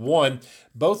 Middle with 1.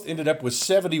 Both ended up with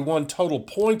 71 total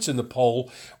points in the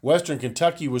poll. Western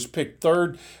Kentucky was picked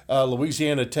 3rd,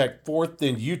 Louisiana Tech 4th,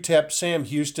 then UTEP, Sam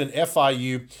Houston,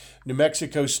 FIU, New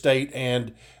Mexico State,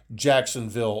 and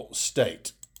Jacksonville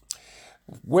State.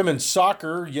 Women's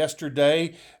soccer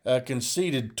yesterday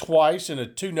conceded twice in a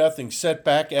 2-0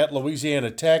 setback at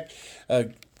Louisiana Tech.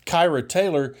 Kyra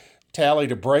Taylor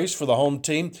tallied a brace for the home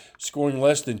team, scoring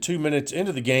less than 2 minutes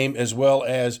into the game, as well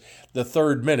as the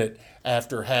 3rd minute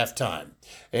after halftime.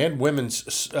 And women's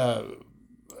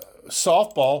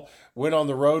softball went on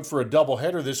the road for a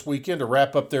doubleheader this weekend to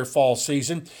wrap up their fall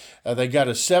season. They got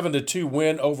a 7-2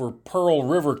 win over Pearl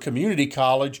River Community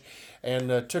College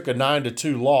and took a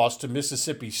 9-2 loss to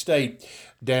Mississippi State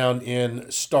down in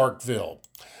Starkville.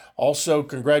 Also,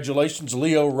 congratulations,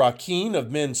 Leo Rakeen of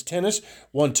men's tennis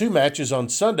won 2 matches on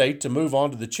Sunday to move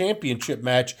on to the championship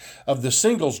match of the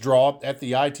singles draw at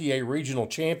the ITA Regional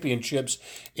Championships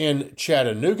in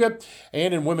Chattanooga.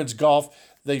 And in women's golf,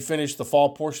 they finished the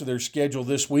fall portion of their schedule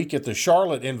this week at the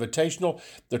Charlotte Invitational.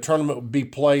 The tournament will be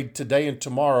played today and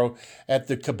tomorrow at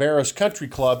the Cabarrus Country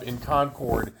Club in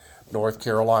Concord, North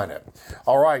Carolina.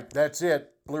 All right, that's it.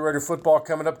 Blue Raider football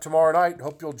coming up tomorrow night.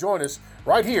 Hope you'll join us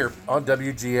right here on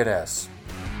WGNS.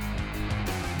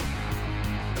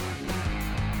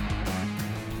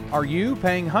 Are you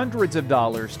paying hundreds of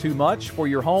dollars too much for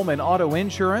your home and auto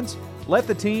insurance? Let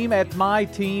the team at My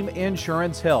Team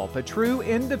Insurance help, a true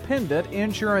independent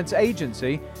insurance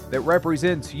agency that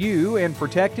represents you in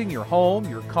protecting your home,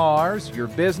 your cars, your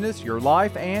business, your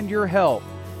life, and your health.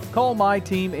 Call My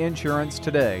Team Insurance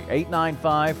today,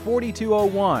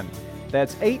 895-4201.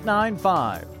 That's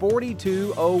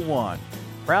 895-4201.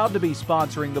 Proud to be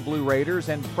sponsoring the Blue Raiders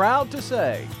and proud to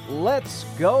say, let's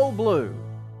go Blue.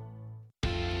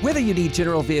 Whether you need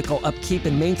general vehicle upkeep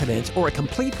and maintenance or a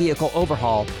complete vehicle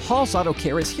overhaul, Hall's Auto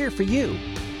Care is here for you.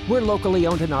 We're locally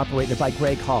owned and operated by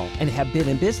Greg Hall and have been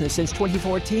in business since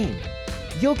 2014.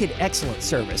 You'll get excellent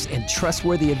service and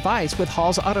trustworthy advice with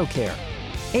Hall's Auto Care.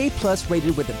 A+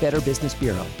 rated with the Better Business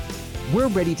Bureau. We're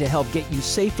ready to help get you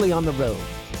safely on the road.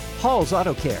 Hall's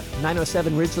Auto Care,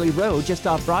 907 Ridgely Road, just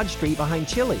off Broad Street behind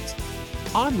Chili's.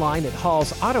 Online at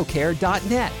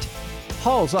hallsautocare.net.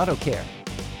 Hall's Auto Care.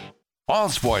 All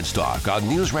Sports Talk on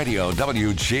News Radio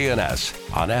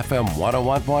WGNS on FM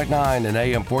 101.9 and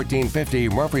AM 1450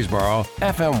 Murfreesboro,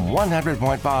 FM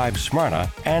 100.5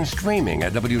 Smyrna, and streaming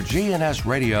at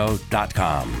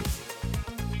WGNSradio.com.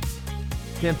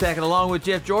 Tim Tackett along with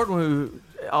Jeff Jordan, who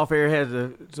off air has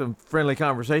some friendly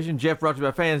conversation. Jeff brought to you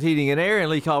by Fans Heating and Air and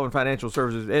Lee Colvin Financial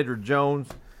Services, Edward Jones.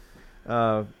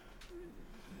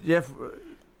 Jeff,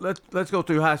 let's go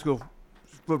through high school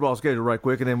football schedule right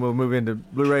quick, and then we'll move into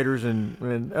Blue Raiders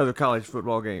and other college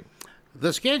football games.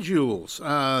 The schedules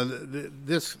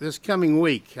this coming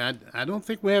week. I don't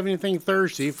think we have anything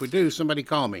Thursday. If we do, somebody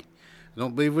call me. I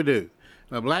don't believe we do.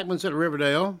 Blackman's at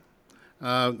Riverdale.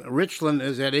 Richland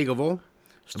is at Eagleville.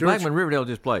 Blackman Riverdale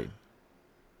just played.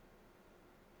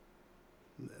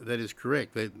 That is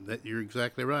correct. That you're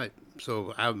exactly right.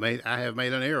 So I have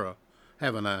made an error,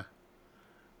 haven't I?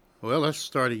 Well, let's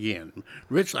start again.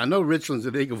 I know Richland's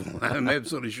at Eagleville. I'm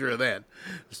absolutely sure of that.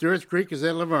 Stewart's Creek is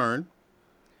at Laverne.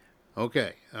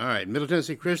 Okay, all right. Middle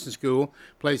Tennessee Christian School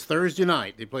plays Thursday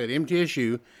night. They play at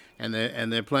MTSU, and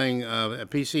they're playing a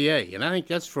PCA, and I think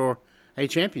that's for a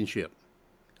championship,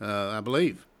 I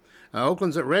believe.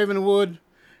 Oakland's at Ravenwood.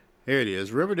 Here it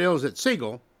is. Riverdale's at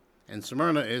Siegel, and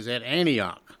Smyrna is at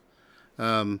Antioch.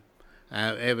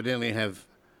 Evidently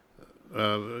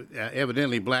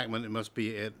Blackman, it must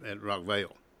be at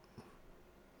Rockvale.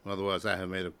 Otherwise, I have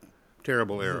made a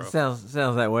terrible error. Sounds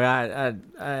that way. I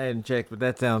hadn't checked, but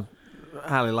that sounds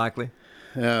highly likely.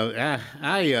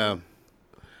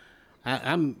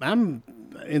 I'm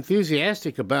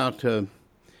enthusiastic about our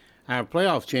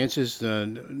playoff chances.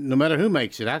 No matter who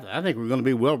makes it, I think we're going to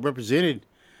be well represented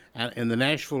in the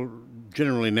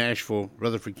generally Nashville,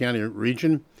 Rutherford County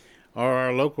region, or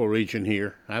our local region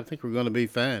here. I think we're going to be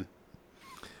fine.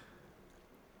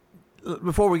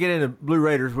 Before we get into Blue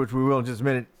Raiders, which we will in just a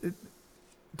minute,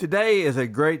 today is a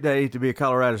great day to be a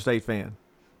Colorado State fan.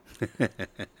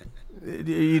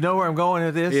 You know where I'm going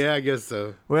with this? Yeah, I guess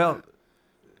so. Well,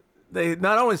 they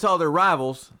not only saw their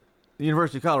rivals, the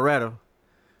University of Colorado,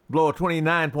 blow a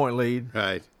 29-point lead.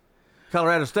 Right.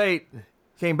 Colorado State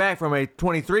came back from a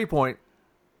 23-point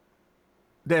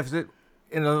deficit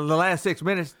in the last 6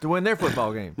 minutes to win their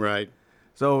football game. Right.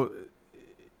 So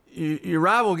your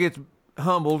rival gets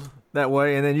humbled that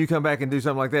way, and then you come back and do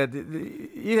something like that.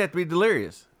 You'd have to be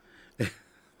delirious.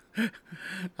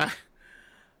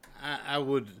 I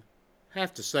would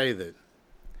have to say that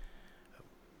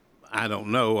I don't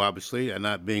know, obviously, and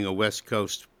not being a West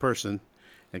Coast person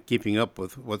and keeping up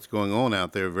with what's going on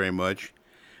out there very much.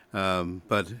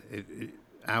 But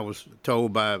I was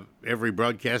told by every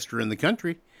broadcaster in the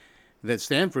country that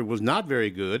Stanford was not very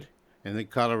good and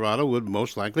that Colorado would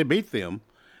most likely beat them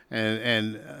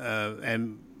and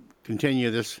continue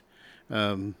this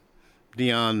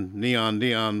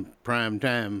Neon prime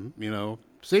time,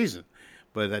 season.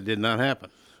 But that did not happen.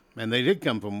 And they did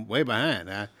come from way behind.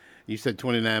 You said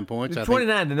 29 points. It's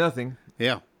 29 to nothing.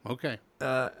 Yeah, okay.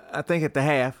 I think at the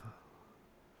half.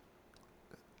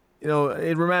 It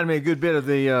reminded me a good bit of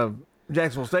the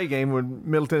Jacksonville State game when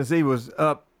Middle Tennessee was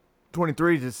up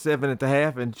 23-7 at the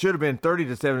half and should have been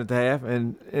 30-7 at the half.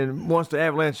 And once the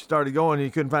Avalanche started going, you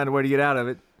couldn't find a way to get out of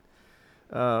it.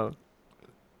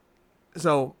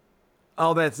 So,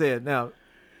 all that said, now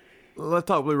let's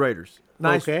talk Blue Raiders.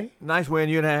 Nice win.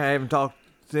 You and I haven't talked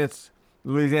since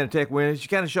Louisiana Tech win. It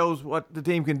kind of shows what the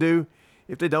team can do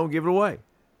if they don't give it away.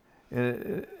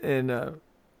 And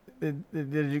they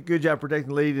did a good job protecting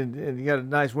the lead, and you got a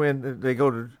nice win. They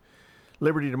go to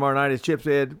Liberty tomorrow night, as Chip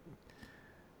said.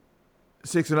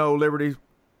 6-0 Liberty.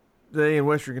 They in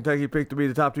Western Kentucky picked to be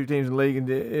the top two teams in the league, and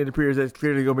it appears that's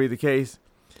clearly going to be the case.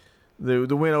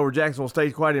 The win over Jacksonville State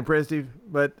is quite impressive,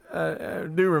 but I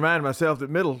do remind myself that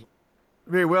Middle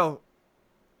very well,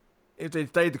 if they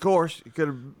stayed the course, it could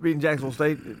have beaten Jacksonville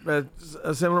State by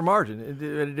a similar margin. It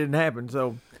didn't happen,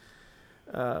 so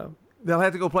they'll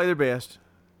have to go play their best.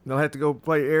 They'll have to go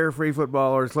play error-free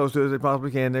football or as close to it as they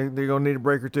possibly can. They're going to need a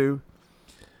break or two.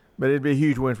 But it'd be a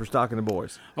huge win for Stock and the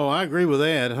boys. Oh, I agree with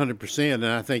that 100%. And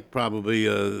I think probably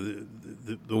the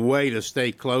way to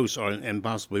stay close and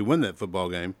possibly win that football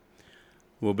game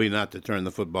will be not to turn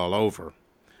the football over.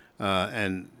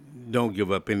 And don't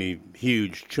give up any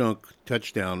huge chunk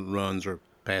touchdown runs or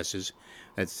passes.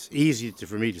 That's easy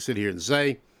for me to sit here and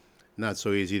say, not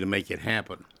so easy to make it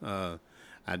happen.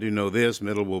 I do know this,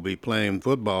 Middle will be playing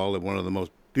football at one of the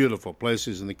most beautiful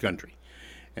places in the country,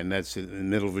 and that's in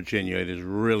Middle Virginia. It is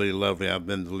really lovely. I've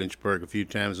been to Lynchburg a few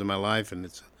times in my life, and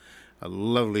it's a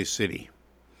lovely city.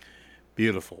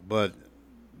 Beautiful, but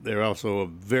they're also a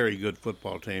very good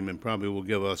football team and probably will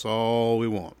give us all we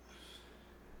want.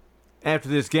 After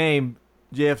this game,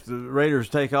 Jeff, the Raiders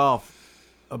take off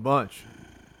a bunch.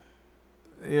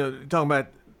 Talking about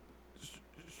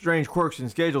strange quirks in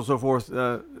schedule and so forth,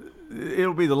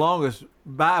 it'll be the longest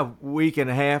bye week and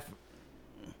a half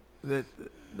that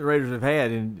the Raiders have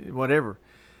had in whatever.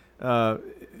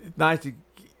 It's nice to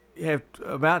have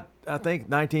about, I think,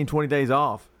 19, 20 days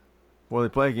off before they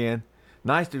play again.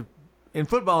 Nice to, in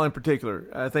football in particular,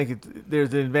 I think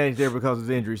there's an advantage there because of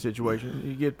the injury situation.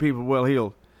 You get people well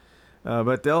healed.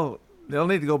 But they'll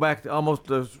need to go back to almost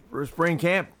the spring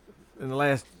camp in the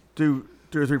last two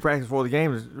or three practices before the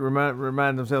games to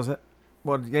remind themselves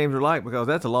what the games are like, because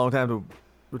that's a long time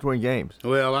between games.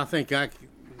 Well, I think I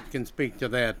can speak to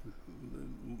that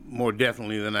more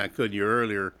definitely than I could your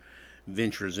earlier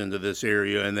ventures into this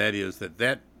area, and that is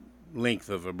that length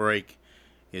of a break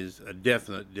is a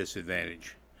definite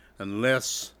disadvantage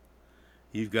unless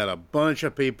you've got a bunch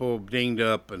of people dinged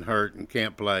up and hurt and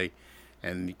can't play,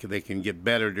 and they can get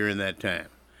better during that time.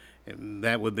 And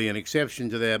that would be an exception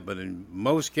to that, but in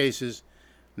most cases,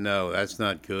 no, that's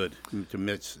not good to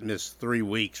miss 3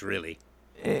 weeks, really.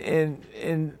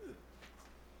 And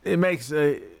it makes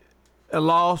a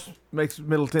loss makes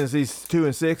Middle Tennessee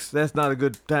 2-6. That's not a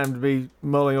good time to be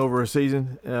mulling over a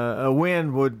season. A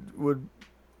win would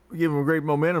give them great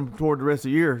momentum toward the rest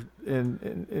of the year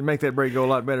and make that break go a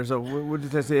lot better. So we'll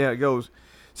just have to see how it goes.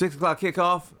 6 o'clock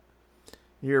kickoff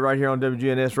right here on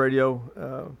WGNS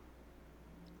Radio.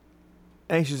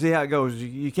 Anxious to see how it goes.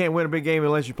 You can't win a big game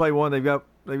unless you play one. They've got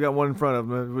one in front of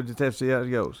them. We'll just have to see how it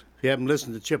goes. If you haven't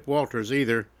listened to Chip Walters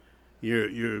either,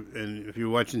 and if you're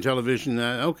watching television,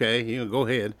 okay, go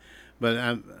ahead. But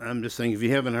I'm just saying, if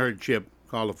you haven't heard Chip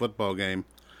call a football game,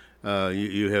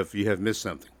 you have missed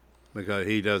something, because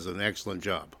he does an excellent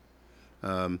job,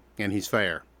 and he's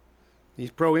fair.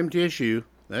 He's pro MTSU.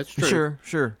 That's true.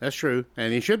 Sure. That's true,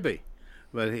 and he should be.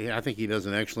 But I think he does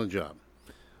an excellent job.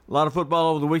 A lot of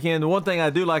football over the weekend. The one thing I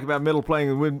do like about Middle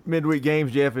playing midweek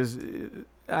games, Jeff, is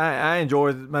I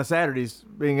enjoy my Saturdays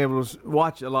being able to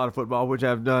watch a lot of football, which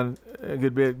I've done a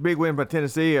good bit. Big win by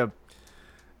Tennessee, a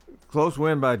close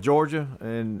win by Georgia,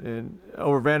 and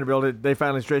over Vanderbilt. They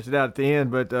finally stretched it out at the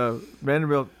end, but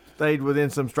Vanderbilt stayed within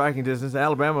some striking distance.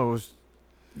 Alabama was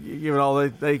giving all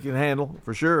they can handle,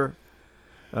 for sure.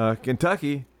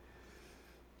 Kentucky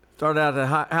started out at a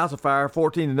house of fire,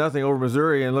 14-0 over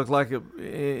Missouri, and looked like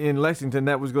in Lexington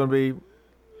that was going to be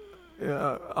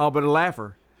all but a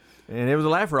laugher. And it was a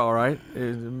laugher, all right.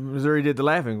 Missouri did the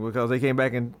laughing because they came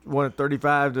back and won it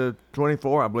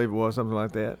 35-24, I believe it was, something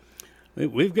like that.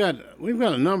 We've got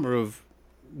a number of,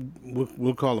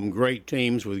 we'll call them great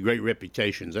teams with great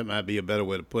reputations. That might be a better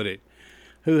way to put it,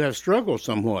 who have struggled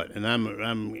somewhat, and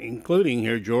I'm including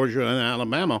here Georgia and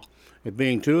Alabama as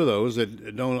being two of those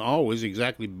that don't always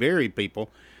exactly bury people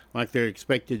like they're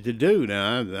expected to do.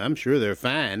 Now, I'm sure they're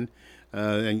fine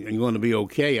and going to be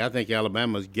okay. I think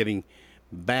Alabama's getting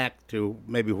back to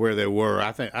maybe where they were.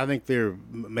 I think they're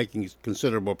making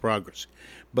considerable progress,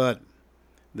 but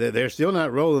they're still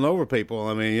not rolling over people.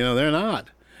 I mean, they're not.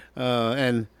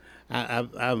 And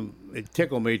it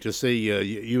tickled me to see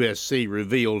USC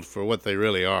revealed for what they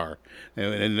really are,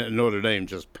 and Notre Dame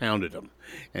just pounded them,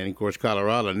 and of course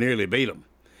Colorado nearly beat them.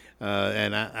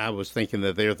 And I was thinking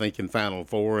that they're thinking Final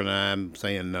Four, and I'm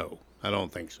saying no, I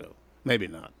don't think so. Maybe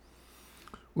not.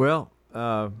 Well,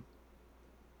 I'm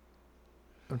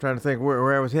trying to think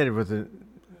where I was headed with the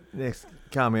next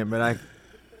comment, but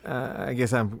I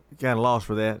guess I'm kind of lost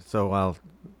for that, so I'll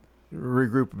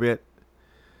regroup a bit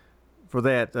for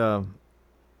that.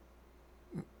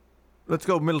 Let's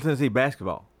go Middle Tennessee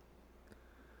basketball.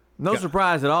 No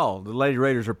surprise at all. The Lady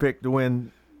Raiders are picked to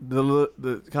win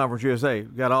the Conference USA.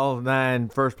 Got all 9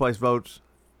 first-place votes.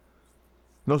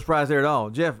 No surprise there at all.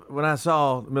 Jeff, when I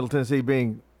saw Middle Tennessee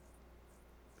being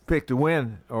picked to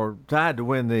win or tied to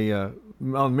win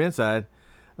on the men's side,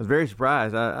 I was very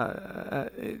surprised.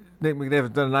 Nick McNeff has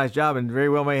done a nice job, and very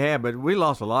well may have, but we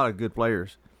lost a lot of good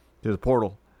players to the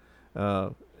portal.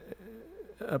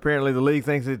 Apparently the league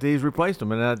thinks that he's replaced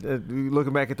them, and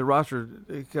looking back at the roster,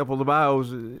 a couple of the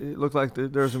bios, it looks like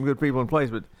there are some good people in place,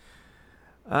 but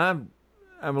I'm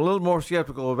a little more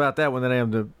skeptical about that one than I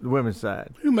am the women's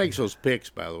side. Who makes those picks,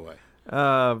 by the way?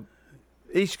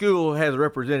 Each school has a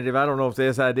representative. I don't know if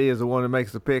the SID is the one that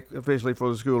makes the pick officially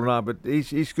for the school or not, but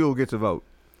each school gets a vote.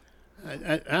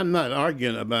 I'm not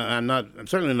arguing about. I'm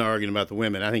certainly not arguing about the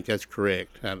women. I think that's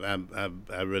correct.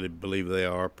 I really believe they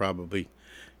are probably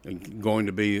going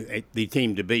to be the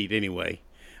team to beat anyway.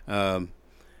 But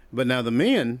now the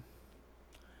men,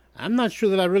 I'm not sure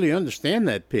that I really understand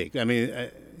that pick. I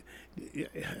mean,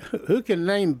 who can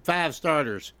name 5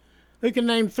 starters? Who can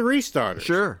name 3 starters?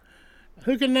 Sure.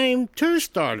 Who can name 2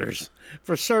 starters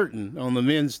for certain on the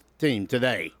men's team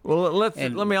today? Well, let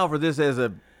me offer this as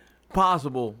a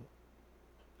possible,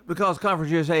 because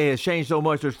Conference USA has changed so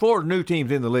much. There's 4 new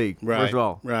teams in the league, first of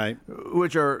all, right,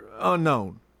 which are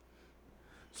unknown.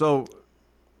 So,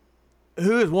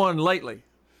 who has won lately?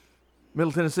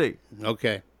 Middle Tennessee.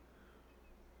 Okay.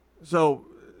 So,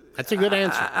 that's a good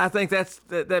answer. I think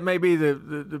that may be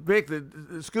the pick.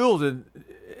 The schools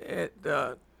at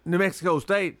New Mexico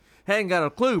State hadn't got a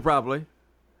clue probably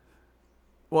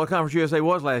what Conference USA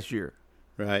was last year.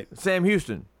 Right. Sam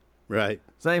Houston. Right.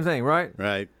 Same thing, right?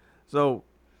 Right. So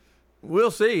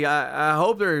we'll see. I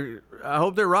hope they're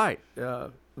right.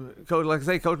 Coach, like I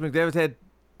say, Coach McDevitt had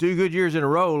 2 good years in a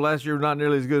row. Last year not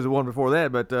nearly as good as the one before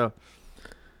that, but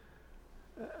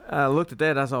I looked at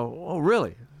that and I thought, oh,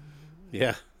 really?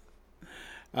 Yeah.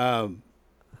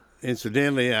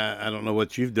 Incidentally, I don't know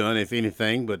what you've done, if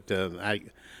anything, but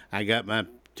I got my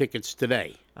tickets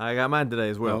today. I got mine today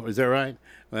as well. Oh, is that right?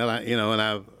 Well,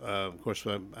 of course,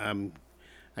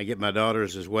 I get my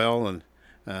daughters as well, and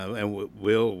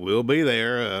we'll be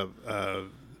there.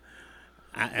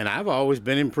 And I've always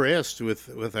been impressed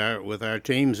with our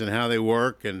teams and how they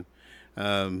work, and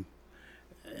how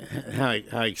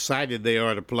excited they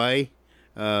are to play,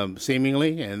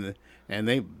 seemingly, and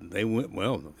they went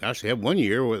well. Gosh, they had one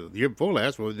year, the year before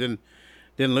last, where they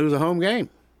didn't lose a home game,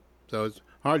 so it's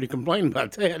hard to complain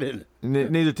about that, isn't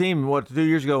it? Neither team, 2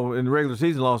 years ago in the regular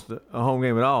season, lost a home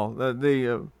game at all.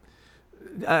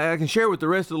 I can share with the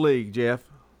rest of the league, Jeff,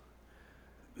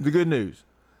 the good news.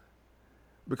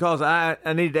 Because I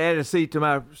needed to add a seat to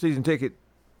my season ticket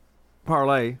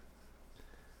parlay,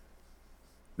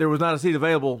 there was not a seat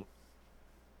available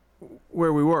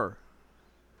where we were.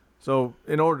 So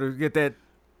in order to get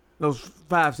those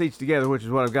 5 seats together, which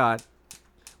is what I've got,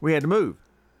 we had to move.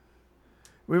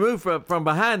 We moved from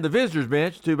behind the visitors'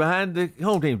 bench to behind the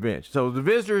home team's bench. So the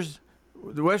visitors,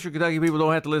 the Western Kentucky people,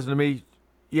 don't have to listen to me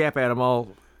yap at them all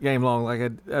game long like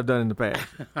I've done in the past.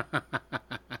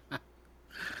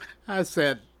 I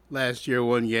sat last year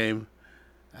one game.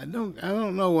 I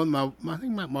don't know when I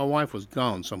think my wife was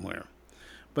gone somewhere,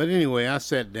 but anyway, I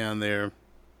sat down there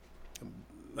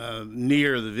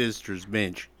near the visitors'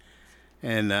 bench,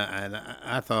 and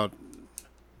I thought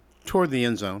toward the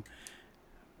end zone.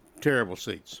 Terrible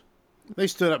seats. They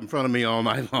stood up in front of me all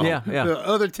night long. Yeah. The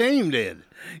other team did,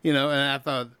 and I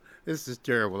thought, This is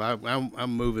terrible.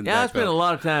 I'm moving. Yeah, I spent a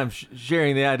lot of time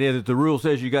sharing the idea that the rule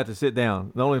says you got to sit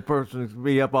down. The only person that can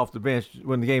be up off the bench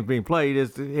when the game's being played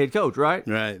is the head coach, right?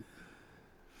 Right.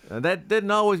 That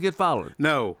didn't always get followed.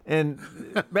 No. And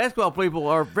basketball people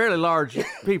are fairly large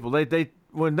people. They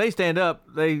when they stand up,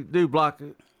 they do block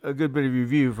a good bit of your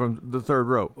view from the third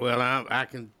row. Well, I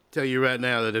can tell you right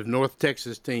now that if North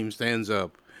Texas team stands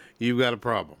up, you've got a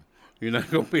problem. You're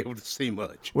not going to be able to see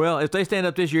much. Well, if they stand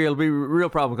up this year, it'll be a real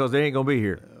problem because they ain't going to be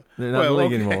here. They're not in the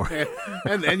league anymore.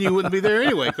 and you wouldn't be there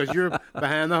anyway because you're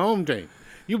behind the home team.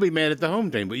 You'll be mad at the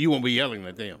home team, but you won't be yelling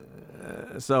at them.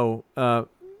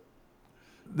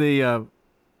 The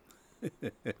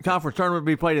conference tournament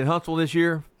will be played in Huntsville this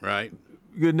year. Right.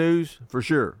 Good news, for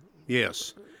sure.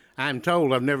 Yes. I'm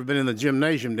told, I've never been in the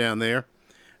gymnasium down there.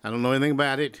 I don't know anything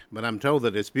about it, but I'm told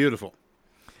that it's beautiful.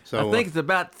 So I think it's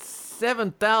about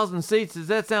 7,000 seats. Does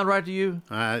that sound right to you?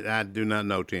 I do not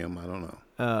know, Tim. I don't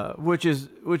know. Which is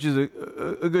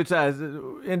a good size.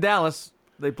 In Dallas,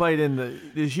 they played in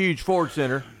this huge Ford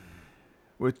Center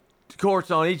with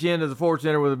courts on each end of the Ford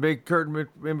Center with a big curtain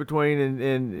in between,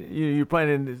 and you're playing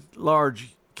in this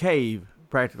large cave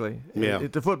practically. Yeah.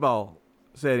 It's a football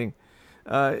setting.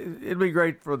 It'd be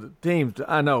great for the teams,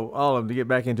 I know, all of them, to get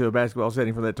back into a basketball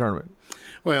setting for that tournament.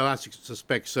 Well, I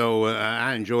suspect so.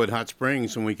 I enjoyed Hot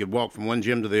Springs when we could walk from one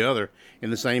gym to the other in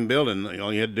the same building.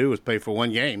 All you had to do was pay for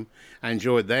one game. I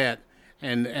enjoyed that.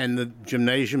 And the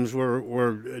gymnasiums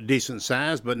were decent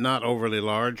size, but not overly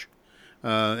large,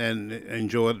 and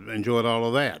enjoyed all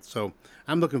of that. So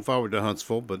I'm looking forward to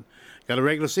Huntsville, but got a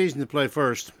regular season to play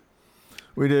first.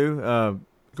 We do. Of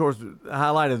course, the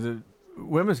highlight of the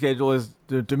women's schedule is,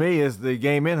 to me, is the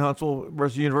game in Huntsville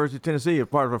versus University of Tennessee, a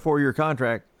part of a 4-year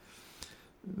contract.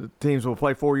 The teams will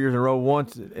play 4 years in a row.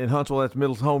 Once in Huntsville, that's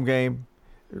Middle's home game.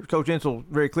 Coach Insel,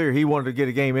 very clear, he wanted to get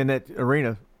a game in that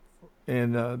arena,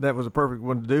 and that was a perfect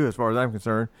one to do as far as I'm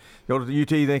concerned. Go to the UT,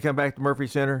 then come back to Murphy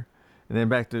Center, and then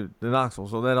back to Knoxville.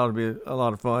 So that ought to be a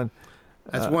lot of fun.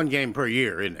 That's one game per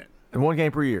year, isn't it? And one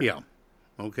game per year. Yeah.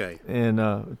 Okay. And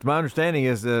my understanding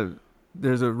is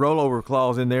there's a rollover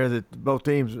clause in there that both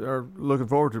teams are looking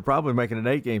forward to probably making an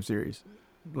 8-game series,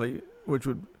 which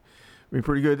would be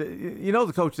pretty good. You know,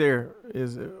 the coach there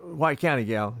is a White County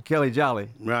gal, Kelly Jolly.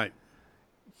 Right.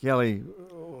 Kelly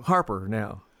Harper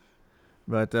now.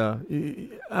 But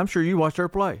I'm sure you watched her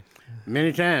play.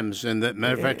 Many times, and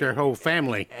matter of fact, her whole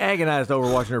family agonized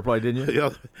over watching her play, didn't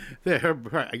you?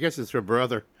 I guess it's her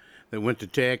brother that went to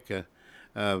Tech,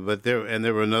 but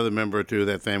there were another member or two of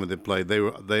that family that played.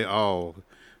 They all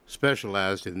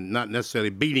specialized in not necessarily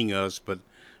beating us, but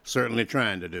certainly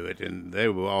trying to do it, and they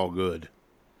were all good.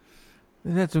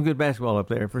 They had some good basketball up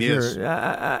there, for yes. sure.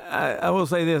 I will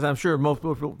say this. I'm sure most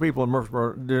people in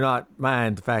Murfreesboro do not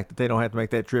mind the fact that they don't have to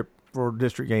make that trip for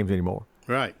district games anymore.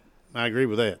 Right. I agree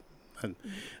with that.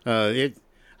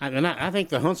 I think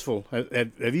the Huntsville,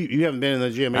 you haven't been in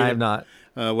the gym either? I have not.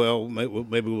 Well,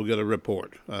 maybe we'll get a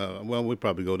report. We'll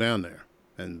probably go down there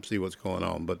and see what's going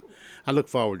on. But I look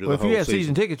forward to the whole season. Well, if you have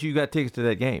season tickets, you got tickets to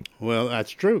that game. Well,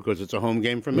 that's true because it's a home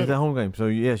game for me. It's a home game. So,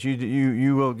 yes,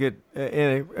 you will get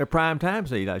a prime time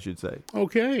seat, I should say.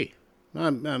 Okay.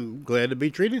 I'm glad to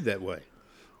be treated that way.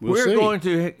 We're going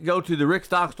to go to the Rick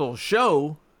Stockstill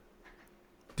show,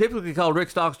 typically called Rick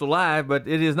Stockstill Live, but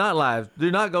it is not live. Do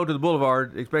not go to the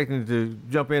Boulevard expecting to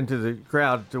jump into the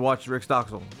crowd to watch Rick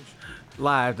Stockstill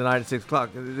live tonight at 6 o'clock.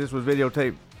 This was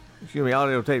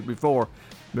audio taped before,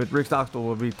 but Rick Stockstill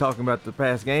will be talking about the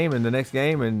past game and the next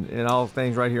game and all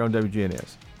things right here on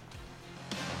WGNS.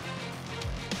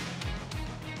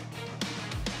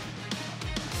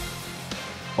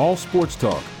 All Sports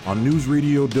Talk on News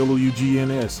Radio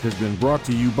WGNS has been brought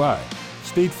to you by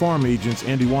State Farm agents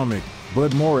Andy Womack,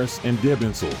 Bud Morris, and Deb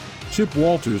Insel. Chip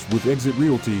Walters with Exit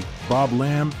Realty, Bob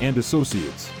Lamb and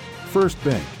Associates. First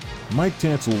Bank, Mike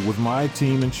Tansel with My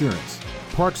Team Insurance.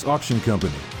 Parks Auction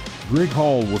Company, Greg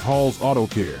Hall with Hall's Auto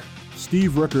Care.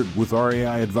 Steve Ruckert with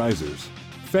RAI Advisors.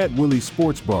 Fat Willie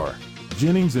Sports Bar,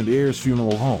 Jennings and Ayers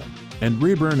Funeral Home, and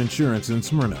Rayburn Insurance in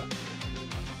Smyrna.